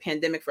course, but the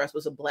pandemic for us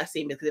was a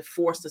blessing because it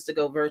forced us to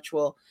go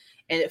virtual,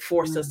 and it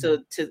forced us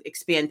to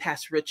expand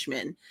past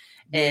Richmond.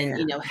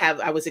 And,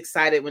 I was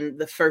excited when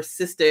the first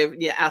sister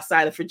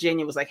outside of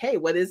Virginia was like, hey,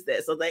 what is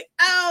this? I was like,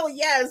 oh,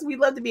 yes, we'd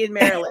love to be in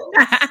Maryland.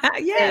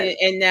 Yes.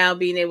 And now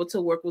being able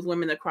to work with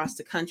women across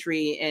the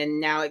country, and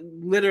now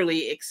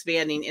literally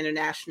expanding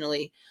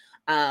internationally,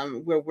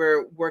 where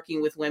we're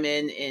working with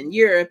women in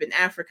Europe and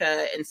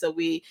Africa. And so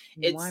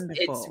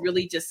it's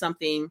really just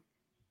something,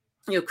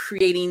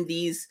 creating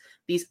these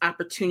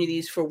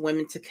opportunities for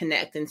women to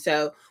connect. And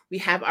so we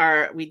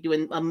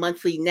do a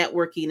monthly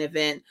networking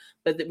event,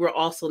 but we're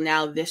also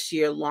now this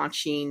year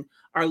launching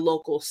our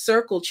local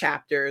circle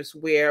chapters,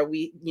 where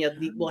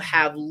we'll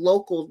have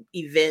local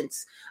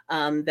events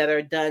that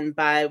are done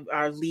by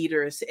our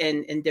leaders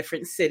in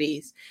different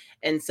cities.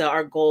 And so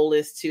our goal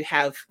is to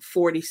have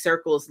 40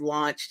 circles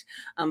launched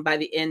by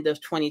the end of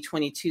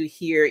 2022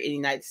 here in the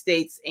United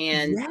States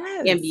and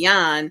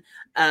beyond.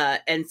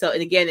 And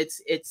again,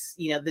 it's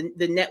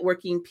the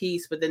networking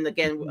piece, but then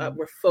again,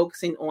 we're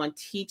focusing on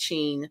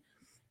teaching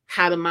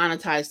how to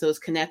monetize those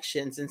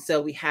connections. And so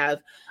we have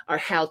our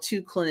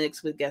how-to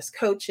clinics with guest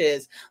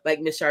coaches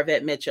like Miss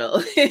Charvette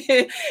Mitchell,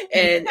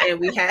 and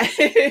we have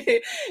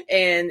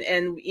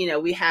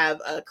we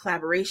have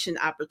collaboration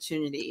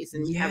opportunities,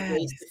 and we have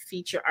ways to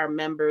feature our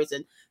members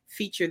and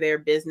feature their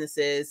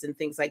businesses and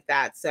things like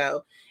that.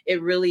 So it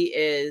really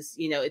is,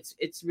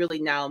 it's really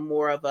now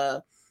more of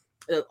an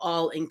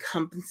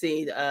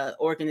all-encompassing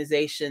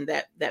organization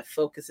that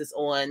focuses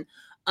on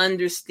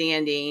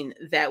understanding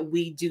that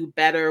we do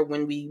better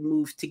when we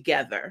move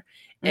together.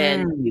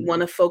 And we want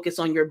to focus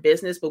on your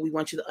business, but we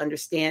want you to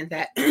understand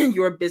that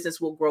your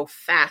business will grow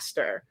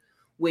faster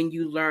when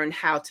you learn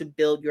how to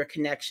build your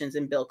connections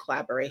and build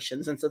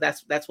collaborations. And so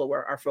that's what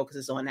our focus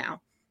is on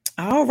now.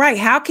 All right.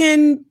 How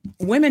can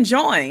women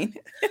join?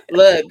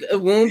 Look,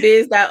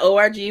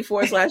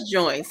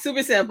 wombbiz.org/join.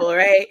 Super simple,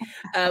 right?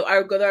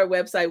 Go to our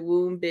website,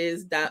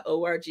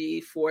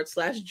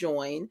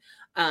 wombbiz.org/join.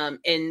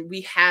 And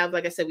we have,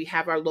 like I said, we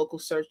have our local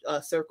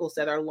circles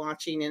that are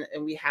launching,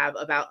 and we have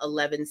about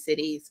 11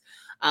 cities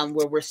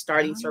where we're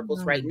starting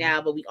circles right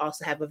now, but we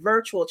also have a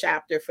virtual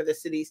chapter for the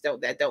cities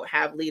that don't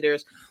have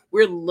leaders.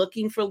 We're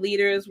looking for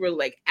leaders. We're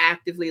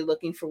actively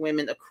looking for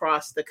women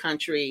across the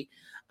country.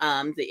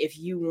 If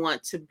you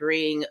want to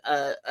bring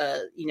an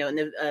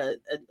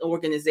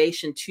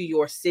organization to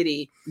your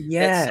city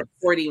that's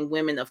supporting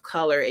women of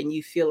color, and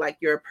you feel like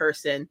you're a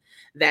person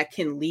that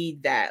can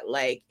lead that,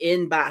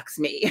 inbox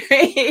me.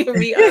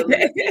 We are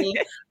looking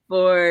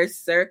for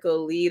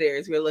circle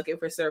leaders. We're looking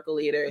for circle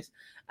leaders.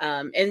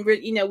 And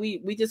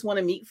we just want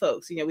to meet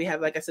folks. We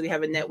have, like I said, we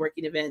have a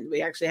networking event.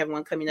 We actually have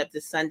one coming up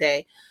this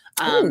Sunday.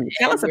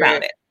 Tell us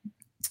about it.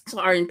 So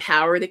our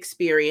Empowered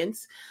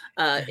Experience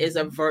is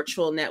a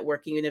virtual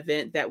networking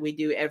event that we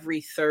do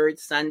every third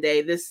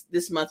Sunday. This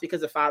month,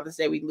 because of Father's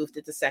Day, we moved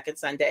it to second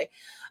Sunday,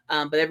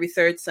 but every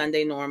third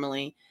Sunday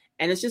normally.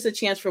 And it's just a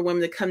chance for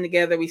women to come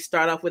together. We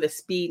start off with a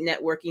speed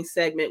networking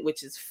segment,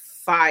 which is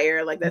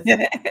fire.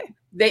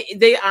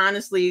 They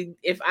honestly,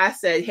 if I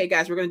said, hey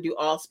guys, we're going to do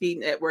all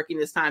speed networking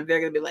this time, they're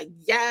going to be like,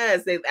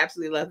 yes, they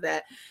absolutely love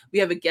that. We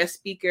have a guest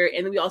speaker,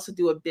 and then we also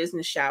do a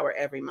business shower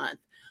every month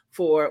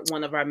for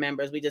one of our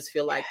members. We just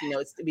feel like, we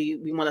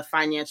want to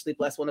financially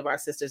bless one of our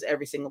sisters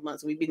every single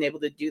month. So we've been able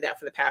to do that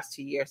for the past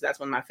 2 years. That's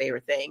one of my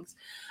favorite things.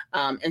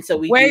 And so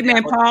wait a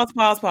minute, pause.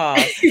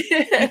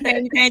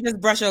 You can't just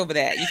brush over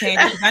that. You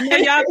can't just, I know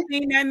y'all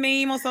seen that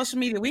meme on social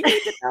media. We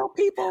need to tell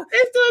people.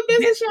 Let's do a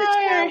business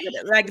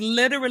shower.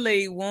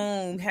 Literally,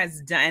 Womb has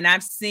done, and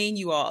I've seen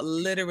you all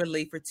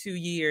literally for 2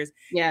 years.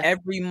 Yeah.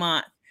 Every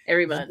month.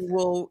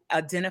 We'll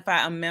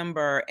identify a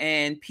member,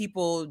 and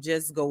people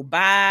just go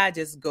buy,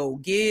 just go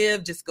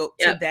give, just go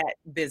to that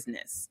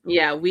business.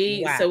 Yeah,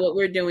 so what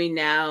we're doing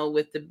now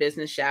with the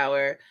business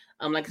shower,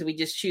 we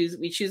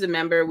choose a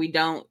member. We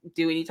don't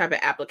do any type of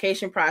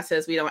application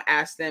process. We don't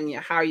ask them,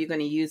 how are you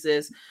going to use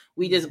this?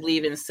 We just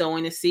believe in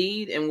sowing a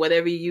seed, and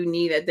whatever you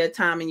need at that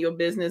time in your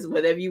business,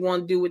 whatever you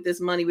want to do with this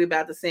money we're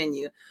about to send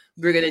you,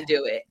 we're going to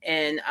do it.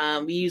 And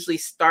we usually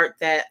start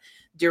that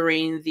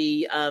during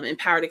the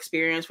Empowered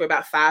Experience for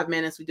about 5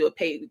 minutes. We do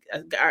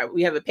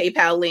we have a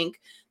PayPal link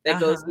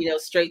that goes,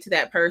 straight to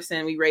that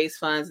person. We raise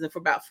funds, and then for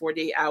about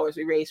 48 hours,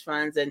 we raise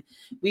funds, and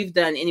we've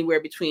done anywhere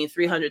between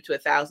 $300 to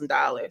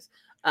 $1,000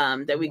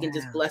 that we can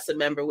just bless a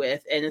member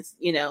with. And it's,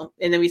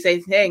 and then we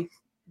say, hey,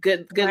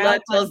 good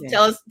luck.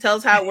 Tell us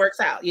how it works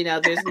out.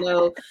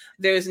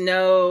 There's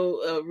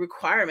no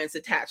requirements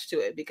attached to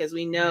it, because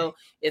we know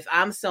if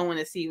I'm sowing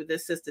a seed with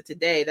this sister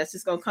today, that's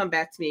just going to come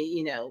back to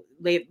me,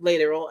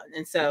 later on.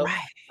 And so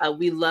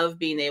we love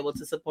being able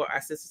to support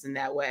our sisters in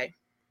that way.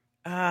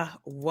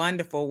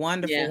 Wonderful.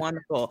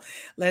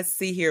 Let's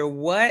see here.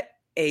 What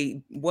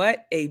is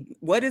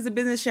a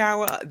business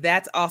shower?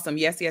 That's awesome.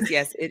 Yes,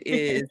 it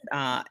is.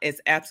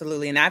 It's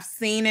absolutely, and I've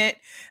seen it.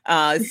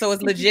 So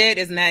it's legit.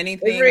 It's not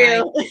anything. It's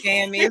real.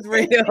 It's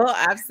real.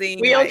 I've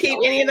seen. We don't keep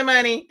any of the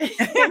money.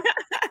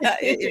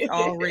 It's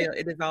all real.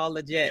 It is all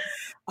legit.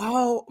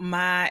 Oh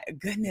my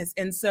goodness.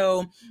 And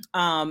so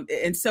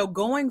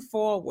going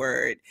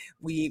forward,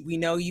 we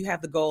know you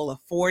have the goal of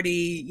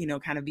 40,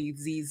 kind of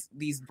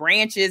these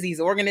branches, these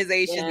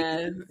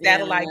organizations, these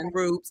satellite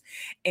groups.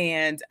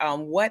 And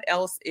what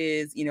else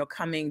is,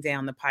 coming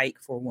down the pike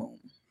for WOMB?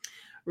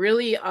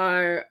 Really,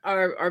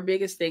 our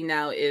biggest thing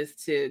now is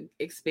to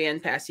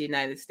expand past the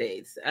United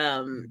States.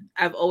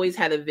 I've always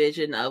had a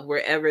vision of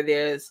wherever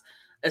there's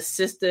a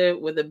sister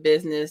with a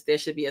business, there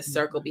should be a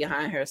circle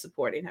behind her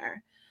supporting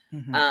her.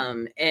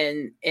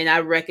 And I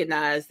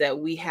recognize that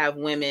we have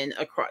women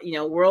across,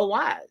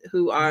 worldwide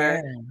who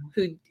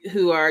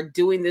are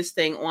doing this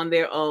thing on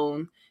their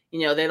own. They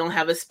don't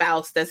have a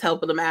spouse that's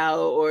helping them out,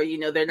 or,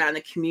 they're not in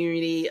a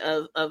community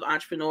of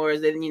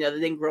entrepreneurs. And, they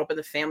didn't grow up in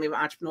a family of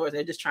entrepreneurs.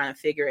 They're just trying to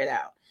figure it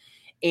out.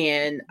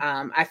 And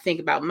I think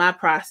about my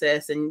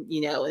process and,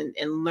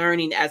 and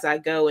learning as I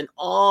go and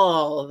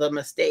all the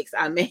mistakes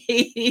I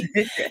made.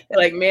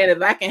 Like, man,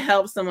 if I can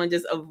help someone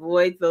just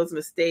avoid those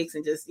mistakes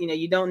and just,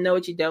 you don't know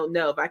what you don't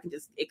know. If I can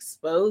just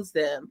expose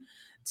them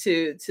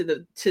to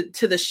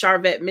the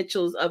Charvette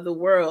Mitchells of the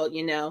world,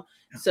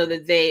 so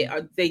that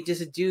they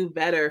just do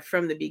better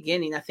from the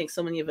beginning. I think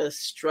so many of us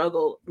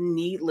struggle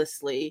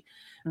needlessly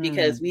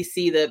because we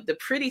see the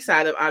pretty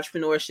side of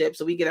entrepreneurship.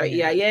 So we get our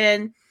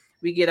EIN,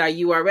 we get our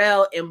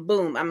URL, and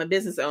boom, I'm a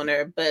business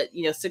owner. But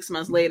 6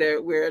 months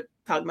later, we're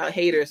talking about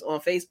haters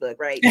on Facebook,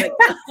 right? Like,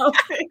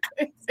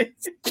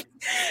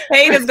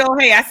 haters go,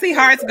 hey, I see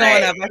hearts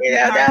going up.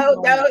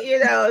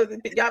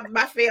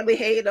 My family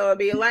hate on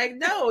me. Like,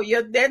 no,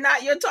 they're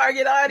not your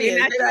target audience.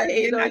 They're not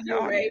hating on you,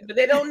 right? But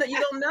you don't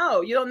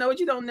know. You don't know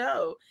what you don't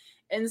know.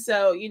 And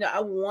so,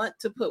 I want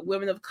to put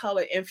women of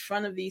color in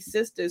front of these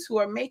sisters who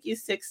are making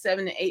 6,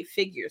 7, and 8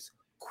 figures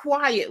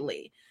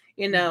quietly.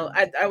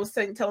 I was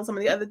telling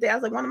someone the other day, I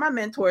was like, one of my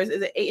mentors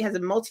has a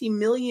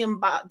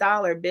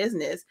multi-million-dollar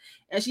business,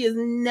 and she has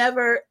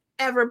never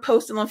ever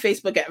posted on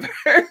Facebook ever,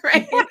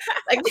 right?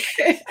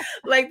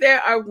 like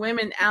there are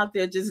women out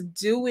there just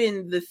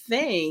doing the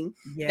thing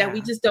that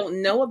we just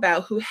don't know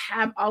about, who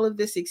have all of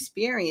this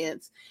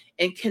experience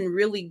and can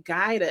really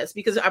guide us,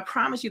 because I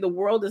promise you the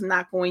world is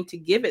not going to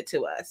give it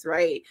to us,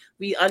 right?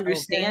 We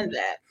understand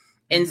that.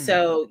 And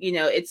so,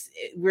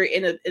 we're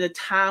in a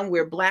time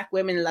where Black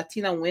women and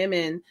Latina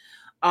women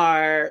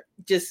are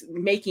just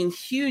making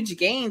huge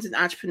gains in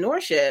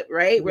entrepreneurship,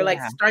 right? We're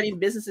like starting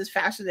businesses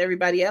faster than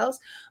everybody else,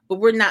 but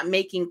we're not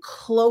making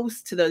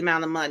close to the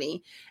amount of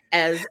money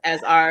as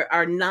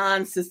our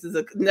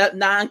non-sisters,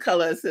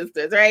 non-color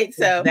sisters, right?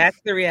 So that's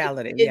the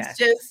reality. It's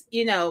just,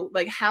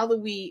 like, how do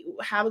we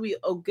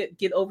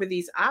get over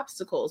these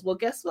obstacles? Well,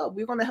 guess what?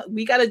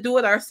 We got to do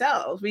it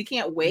ourselves. We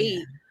can't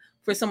wait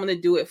for someone to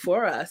do it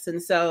for us.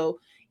 And so,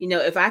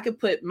 if I could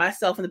put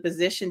myself in a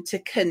position to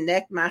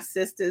connect my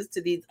sisters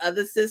to these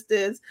other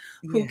sisters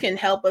who can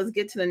help us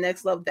get to the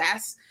next level,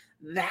 that's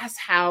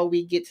how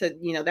we get to,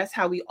 that's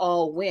how we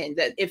all win.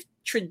 That if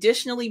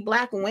traditionally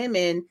Black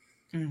women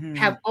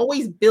have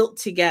always built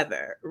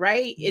together,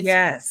 right?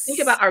 Think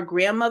about our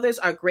grandmothers,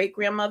 our great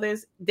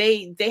grandmothers.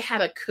 They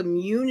had a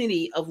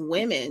community of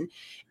women,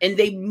 and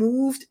they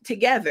moved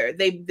together.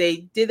 They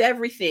did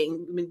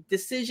everything,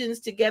 decisions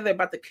together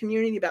about the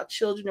community, about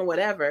children or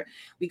whatever.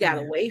 We got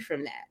away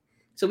from that.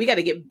 So we got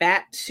to get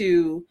back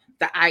to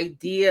the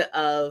idea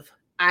of,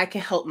 I can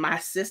help my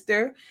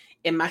sister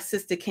and my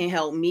sister can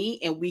help me,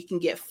 and we can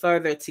get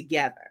further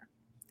together.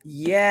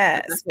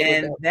 Yes.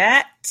 And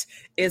that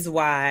is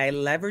why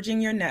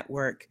leveraging your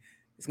network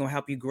is going to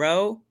help you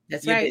grow.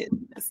 That's right.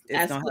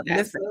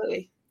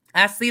 Absolutely.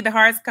 I see the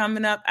hearts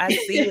coming up. I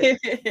see it.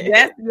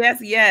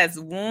 Yes.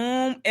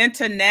 WOMB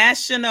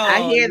International.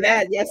 I hear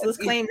that. Yes, let's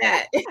claim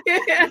that. Thank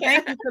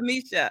you,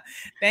 Kamisha.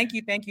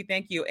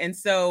 Thank you. And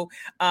so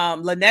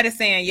Lynette is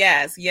saying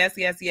yes.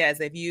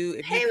 If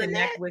you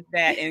connect with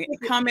that and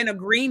come in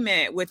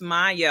agreement with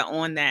Maya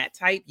on that,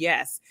 type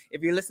yes.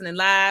 If you're listening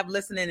live,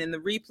 listening in the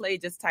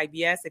replay, just type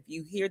yes. If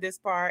you hear this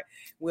part,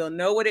 we'll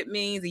know what it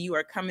means, and you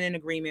are coming in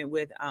agreement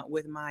with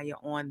Maya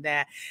on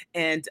that.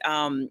 And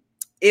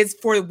is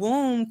for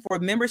WOMB, for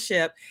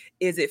membership,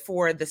 is it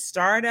for the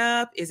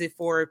startup? Is it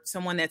for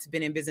someone that's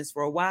been in business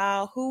for a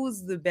while?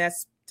 Who's the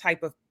best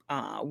type of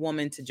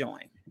woman to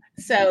join?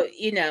 So,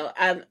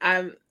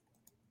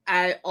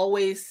 I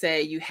always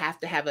say you have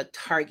to have a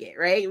target,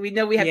 right? We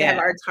know we have to have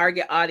our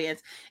target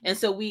audience. And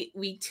so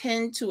we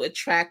tend to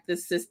attract the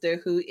sister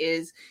who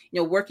is,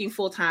 working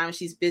full time.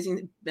 She's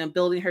busy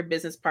building her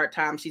business part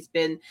time. She's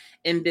been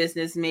in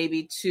business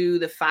maybe 2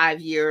 to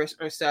 5 years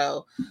or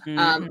so.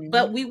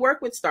 But we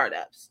work with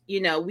startups.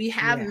 We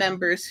have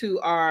members who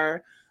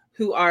are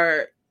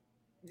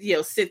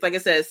like I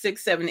said,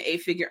 6, 7, 8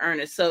 figure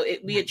earners. So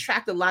we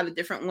attract a lot of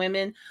different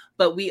women,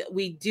 but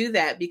we do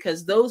that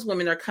because those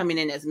women are coming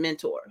in as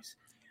mentors.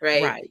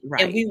 Right.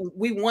 Right. And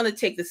we want to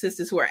take the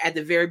sisters who are at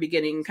the very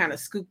beginning and kind of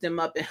scoop them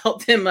up and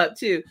help them up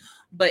too.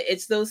 But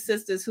it's those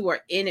sisters who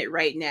are in it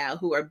right now,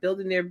 who are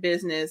building their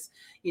business.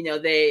 You know,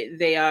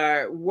 they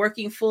are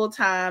working full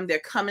time. They're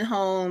coming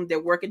home.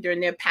 They're working during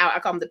their I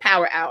call them the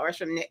power hours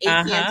from the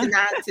 8 p.m. to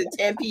 9 to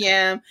 10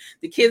 p.m.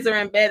 The kids are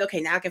in bed.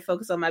 Okay, now I can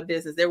focus on my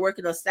business. They're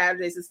working on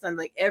Saturdays and Sundays.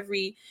 Like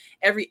every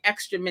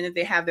extra minute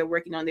they have, they're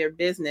working on their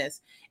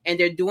business, and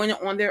they're doing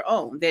it on their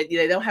own. They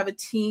don't have a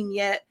team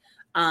yet.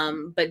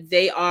 But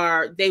they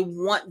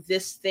want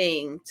this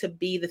thing to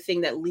be the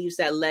thing that leaves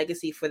that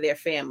legacy for their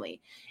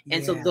family.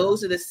 And so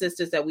those are the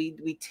sisters that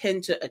we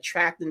tend to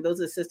attract. And those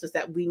are the sisters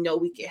that we know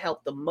we can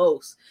help the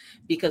most,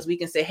 because we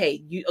can say,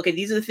 hey,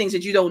 these are the things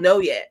that you don't know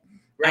yet.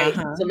 Right.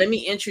 So let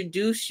me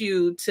introduce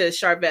you to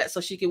Charvette so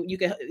you can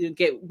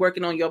get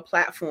working on your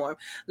platform.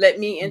 Let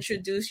me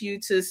introduce you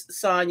to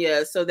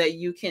Sonia Sanji so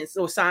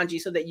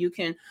that you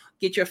can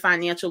get your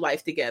financial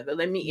life together.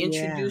 Let me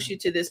introduce you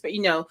to this. But,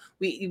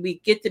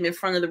 we get them in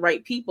front of the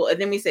right people. And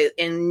then we say,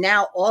 and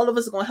now all of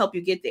us are going to help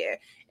you get there.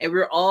 And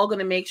we're all going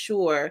to make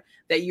sure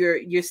that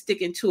you're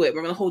sticking to it.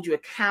 We're going to hold you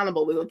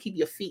accountable. We're going to keep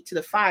your feet to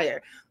the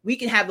fire. We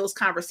can have those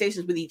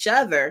conversations with each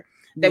other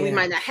that we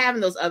might not have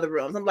in those other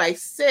rooms. I'm like,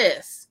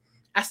 sis,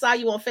 I saw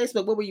you on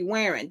Facebook. What were you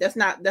wearing? That's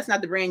not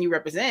the brand you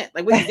represent.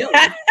 Like, what are you doing?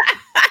 Right?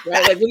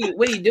 Like,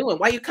 what are you doing?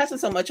 Why are you cussing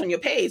so much on your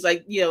page?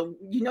 Like, your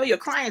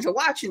clients are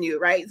watching you,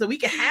 right? So we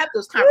can have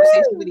those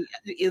conversations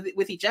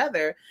with each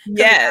other.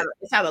 Yeah,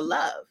 it's out of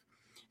love.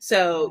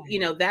 So,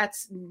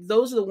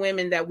 those are the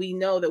women that we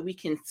know that we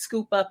can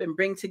scoop up and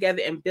bring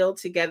together and build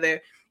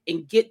together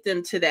and get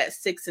them to that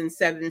 6 and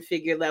 7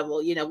 figure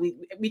level.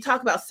 We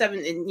talk about 7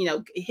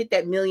 and, hit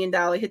that $1 million,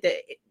 hit that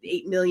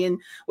 8 million,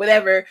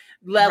 whatever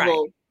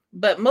level. Right.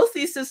 But most of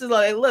these sisters are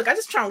like, look, I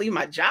just trying to leave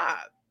my job.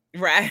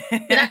 Right.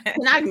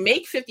 Can I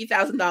make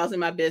 $50,000 in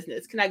my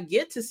business? Can I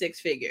get to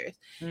 6 figures?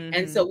 Mm-hmm.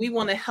 And so we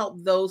want to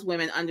help those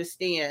women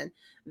understand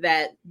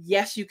that,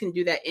 yes, you can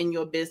do that in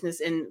your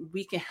business, and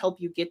we can help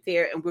you get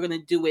there. And we're going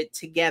to do it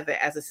together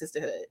as a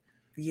sisterhood.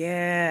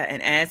 Yeah.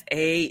 And as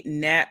a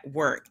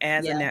network,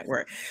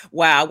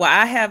 Wow. Well,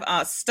 I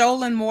have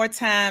stolen more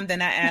time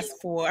than I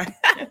asked for.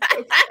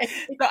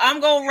 So I'm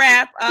going to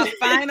wrap up.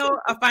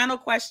 A final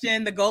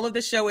question. The goal of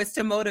the show is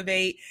to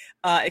motivate,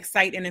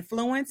 excite, and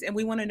influence. And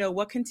we want to know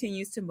what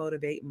continues to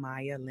motivate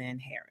Maya Lynn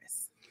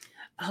Harris.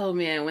 Oh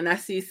man, when I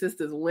see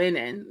sisters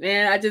winning,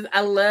 man,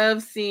 I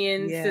love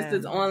seeing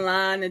sisters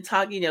online and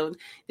talking. They're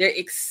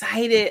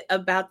excited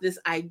about this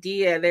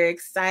idea. They're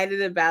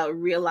excited about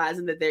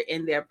realizing that they're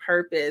in their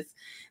purpose.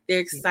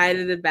 They're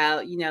excited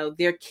about,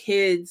 their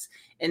kids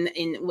and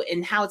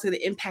how it's going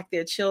to impact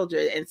their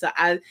children. And so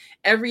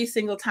every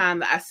single time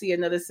that I see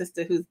another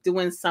sister who's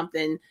doing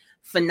something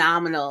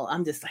phenomenal,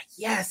 I'm just like,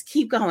 yes,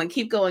 keep going.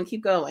 Because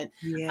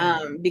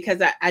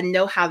I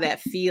know how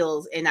that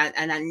feels, and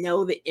I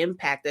know the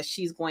impact that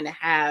she's going to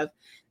have,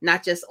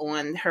 not just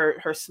on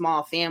her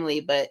small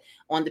family, but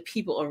on the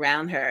people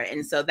around her.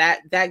 And so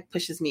that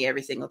pushes me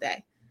every single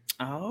day.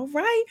 All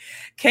right.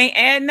 Can't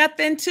add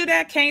nothing to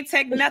that. Can't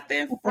take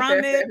nothing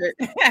from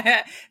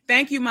it.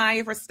 Thank you,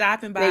 Maya, for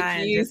stopping by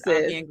and just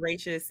being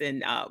gracious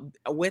and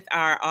with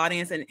our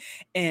audience.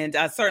 And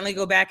certainly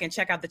go back and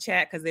check out the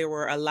chat, because there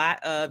were a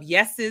lot of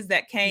yeses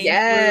that came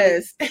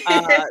through,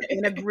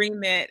 in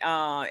agreement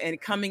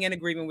and coming in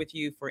agreement with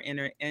you for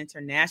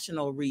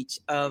international reach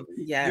of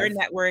your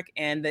network.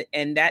 And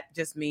that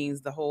just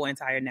means the whole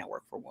entire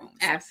network for wombs.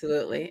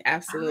 Absolutely.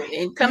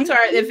 Absolutely. And come to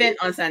our event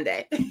on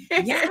Sunday.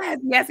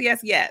 Yes.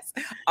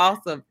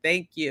 Awesome.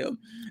 Thank you.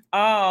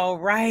 All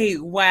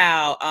right.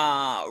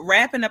 Wow.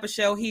 Wrapping up a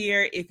show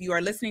here. If you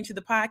are listening to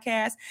the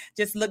podcast,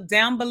 just look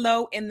down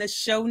below in the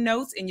show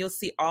notes and you'll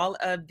see all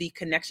of the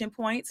connection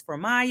points for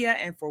Maya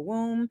and for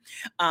Womb.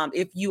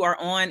 If you are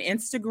on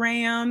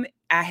Instagram,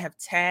 I have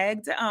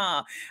tagged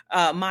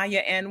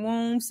Maya and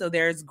Womb, so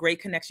there's great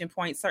connection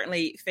points.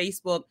 Certainly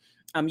Facebook,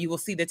 you will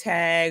see the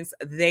tags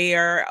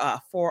there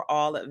for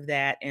all of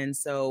that. And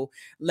so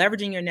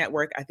leveraging your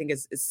network, I think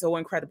is so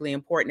incredibly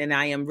important. And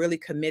I am really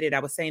committed. I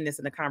was saying this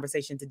in the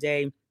conversation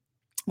today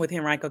with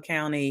Henrico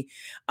County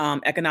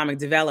economic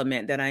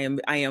development, that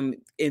I am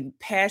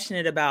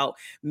passionate about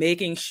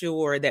making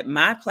sure that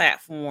my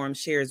platform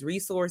shares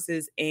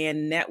resources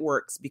and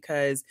networks,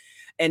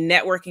 and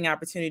networking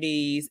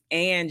opportunities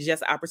and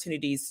just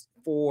opportunities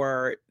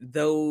for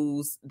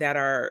those that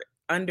are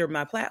under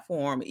my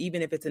platform,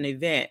 even if it's an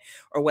event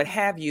or what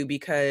have you,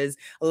 because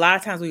a lot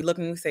of times we look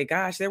and we say,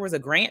 gosh, there was a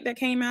grant that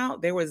came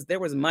out, there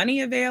was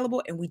money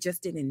available, and we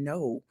just didn't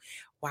know.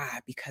 Why?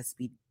 Because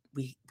we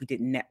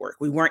didn't network.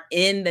 We weren't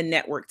in the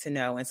network to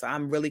know. And so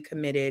I'm really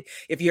committed.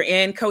 If you're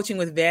in Coaching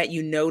with Vet,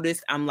 you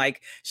notice I'm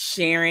like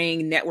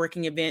sharing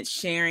networking events,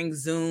 sharing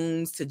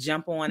Zooms to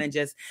jump on and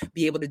just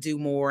be able to do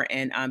more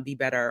and be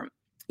better,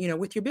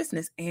 with your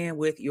business and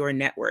with your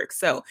network.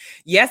 So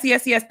yes.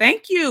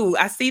 Thank you.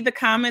 I see the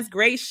comments.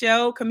 Great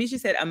show. Kamisha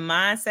said a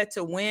mindset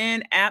to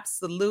win.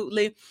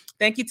 Absolutely.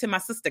 Thank you to my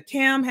sister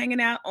Kim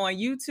hanging out on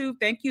YouTube.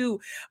 Thank you,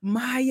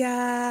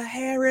 Maya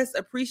Harris.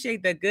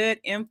 Appreciate the good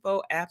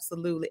info.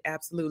 Absolutely.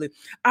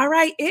 All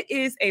right. It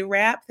is a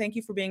wrap. Thank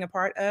you for being a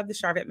part of the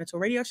Sharvette Mitchell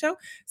Radio Show.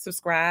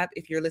 Subscribe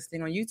if you're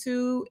listening on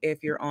YouTube,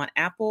 if you're on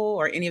Apple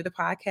or any of the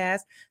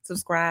podcasts,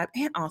 subscribe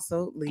and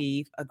also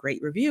leave a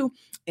great review.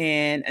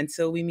 And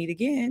until we meet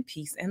again,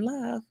 peace and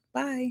love.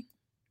 Bye.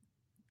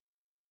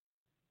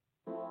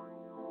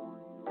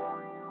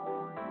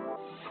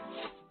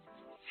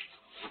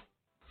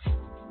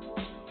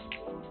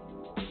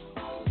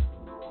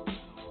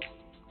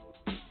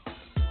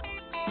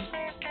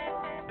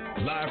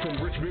 Live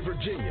from Richmond,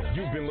 Virginia,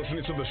 you've been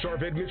listening to the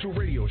Sharvette Mitchell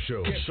Radio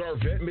Show. Catch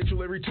Sharvette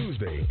Mitchell every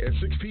Tuesday at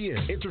 6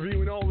 p.m.,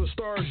 interviewing all the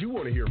stars you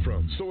want to hear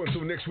from. So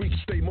until next week,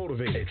 stay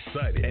motivated,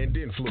 excited, and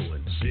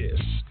influenced. This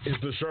is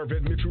the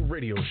Sharvette Mitchell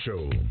Radio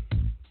Show.